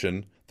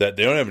organization that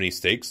they don't have any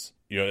stakes.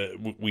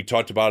 We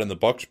talked about in the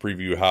Bucks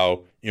preview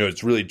how,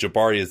 it's really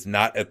Jabari is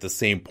not at the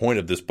same point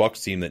of this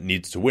Bucks team that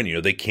needs to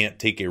win. They can't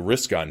take a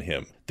risk on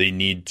him. They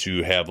need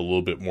to have a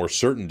little bit more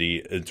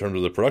certainty in terms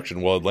of the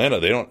production. Well, Atlanta,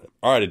 they don't.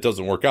 All right, it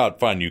doesn't work out.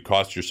 Fine, you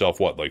cost yourself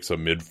like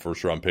some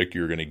mid-first round pick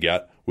you're going to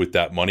get with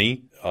that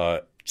money.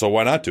 So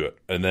why not do it?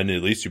 And then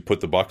at least you put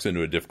the Bucks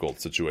into a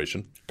difficult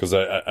situation. Because,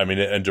 I mean,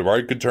 and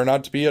Jabari could turn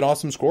out to be an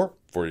awesome scorer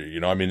for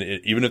you. I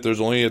mean, even if there's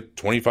only a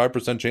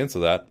 25% chance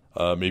of that,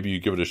 maybe you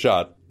give it a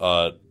shot.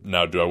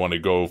 Now, do I want to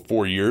go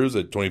 4 years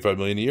at $25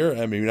 million a year?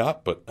 Maybe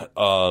not. But,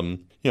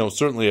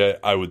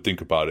 certainly I would think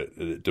about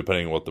it,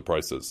 depending on what the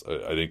price is.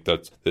 I think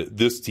that's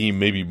this team,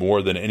 maybe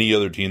more than any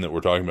other team that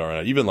we're talking about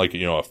right now. Even like,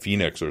 a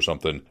Phoenix or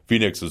something.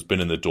 Phoenix has been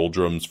in the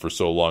doldrums for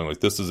so long. Like,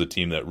 this is a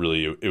team that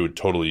really, it would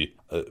totally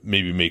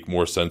maybe make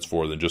more sense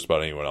for than just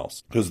about anyone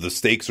else. Because the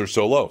stakes are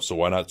so low. So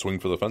why not swing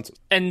for the fences?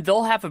 And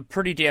they'll have a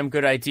pretty damn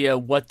good idea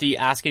what the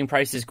asking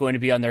price is going to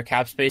be on their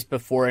cap space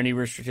before any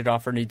restricted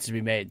offer needs to be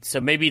made. So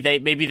maybe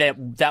that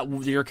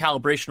your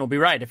calibration will be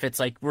right. If it's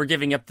like we're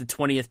giving up the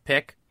 20th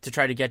pick to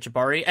try to get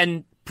Jabari,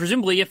 and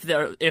presumably if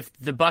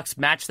the Bucks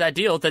match that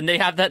deal, then they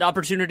have that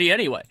opportunity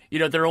anyway.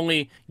 They're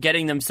only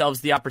getting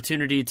themselves the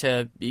opportunity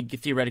to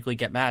theoretically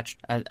get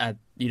matched at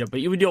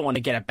but you don't want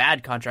to get a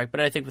bad contract. But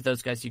I think with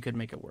those guys, you could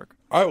make it work.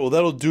 All right, well,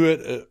 that'll do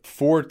it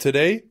for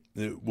today.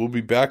 We'll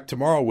be back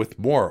tomorrow with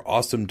more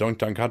awesome Dunk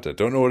Down content.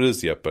 Don't know what it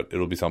is yet, but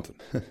it'll be something.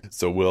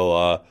 So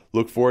we'll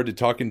look forward to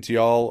talking to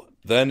y'all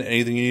then.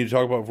 Anything you need to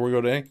talk about before we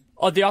go today?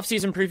 The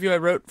offseason preview I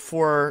wrote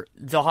for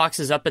the Hawks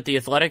is up at The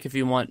Athletic if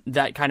you want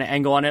that kind of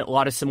angle on it. A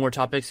lot of similar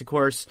topics, of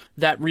course.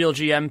 That Real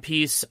GM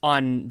piece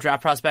on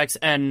draft prospects.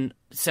 And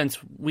since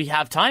we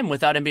have time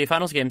without NBA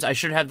Finals games, I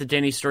should have the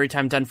Danny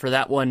Storytime done for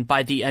that one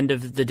by the end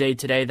of the day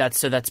today.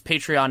 That's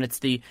Patreon. It's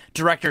the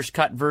director's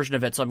cut version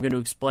of it. So I'm going to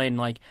explain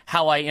like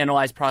how I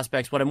analyze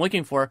prospects, what I'm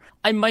looking for.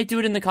 I might do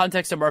it in the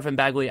context of Marvin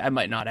Bagley. I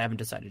might not. I haven't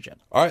decided yet.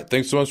 All right.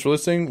 Thanks so much for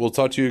listening. We'll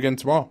talk to you again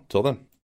tomorrow. Till then.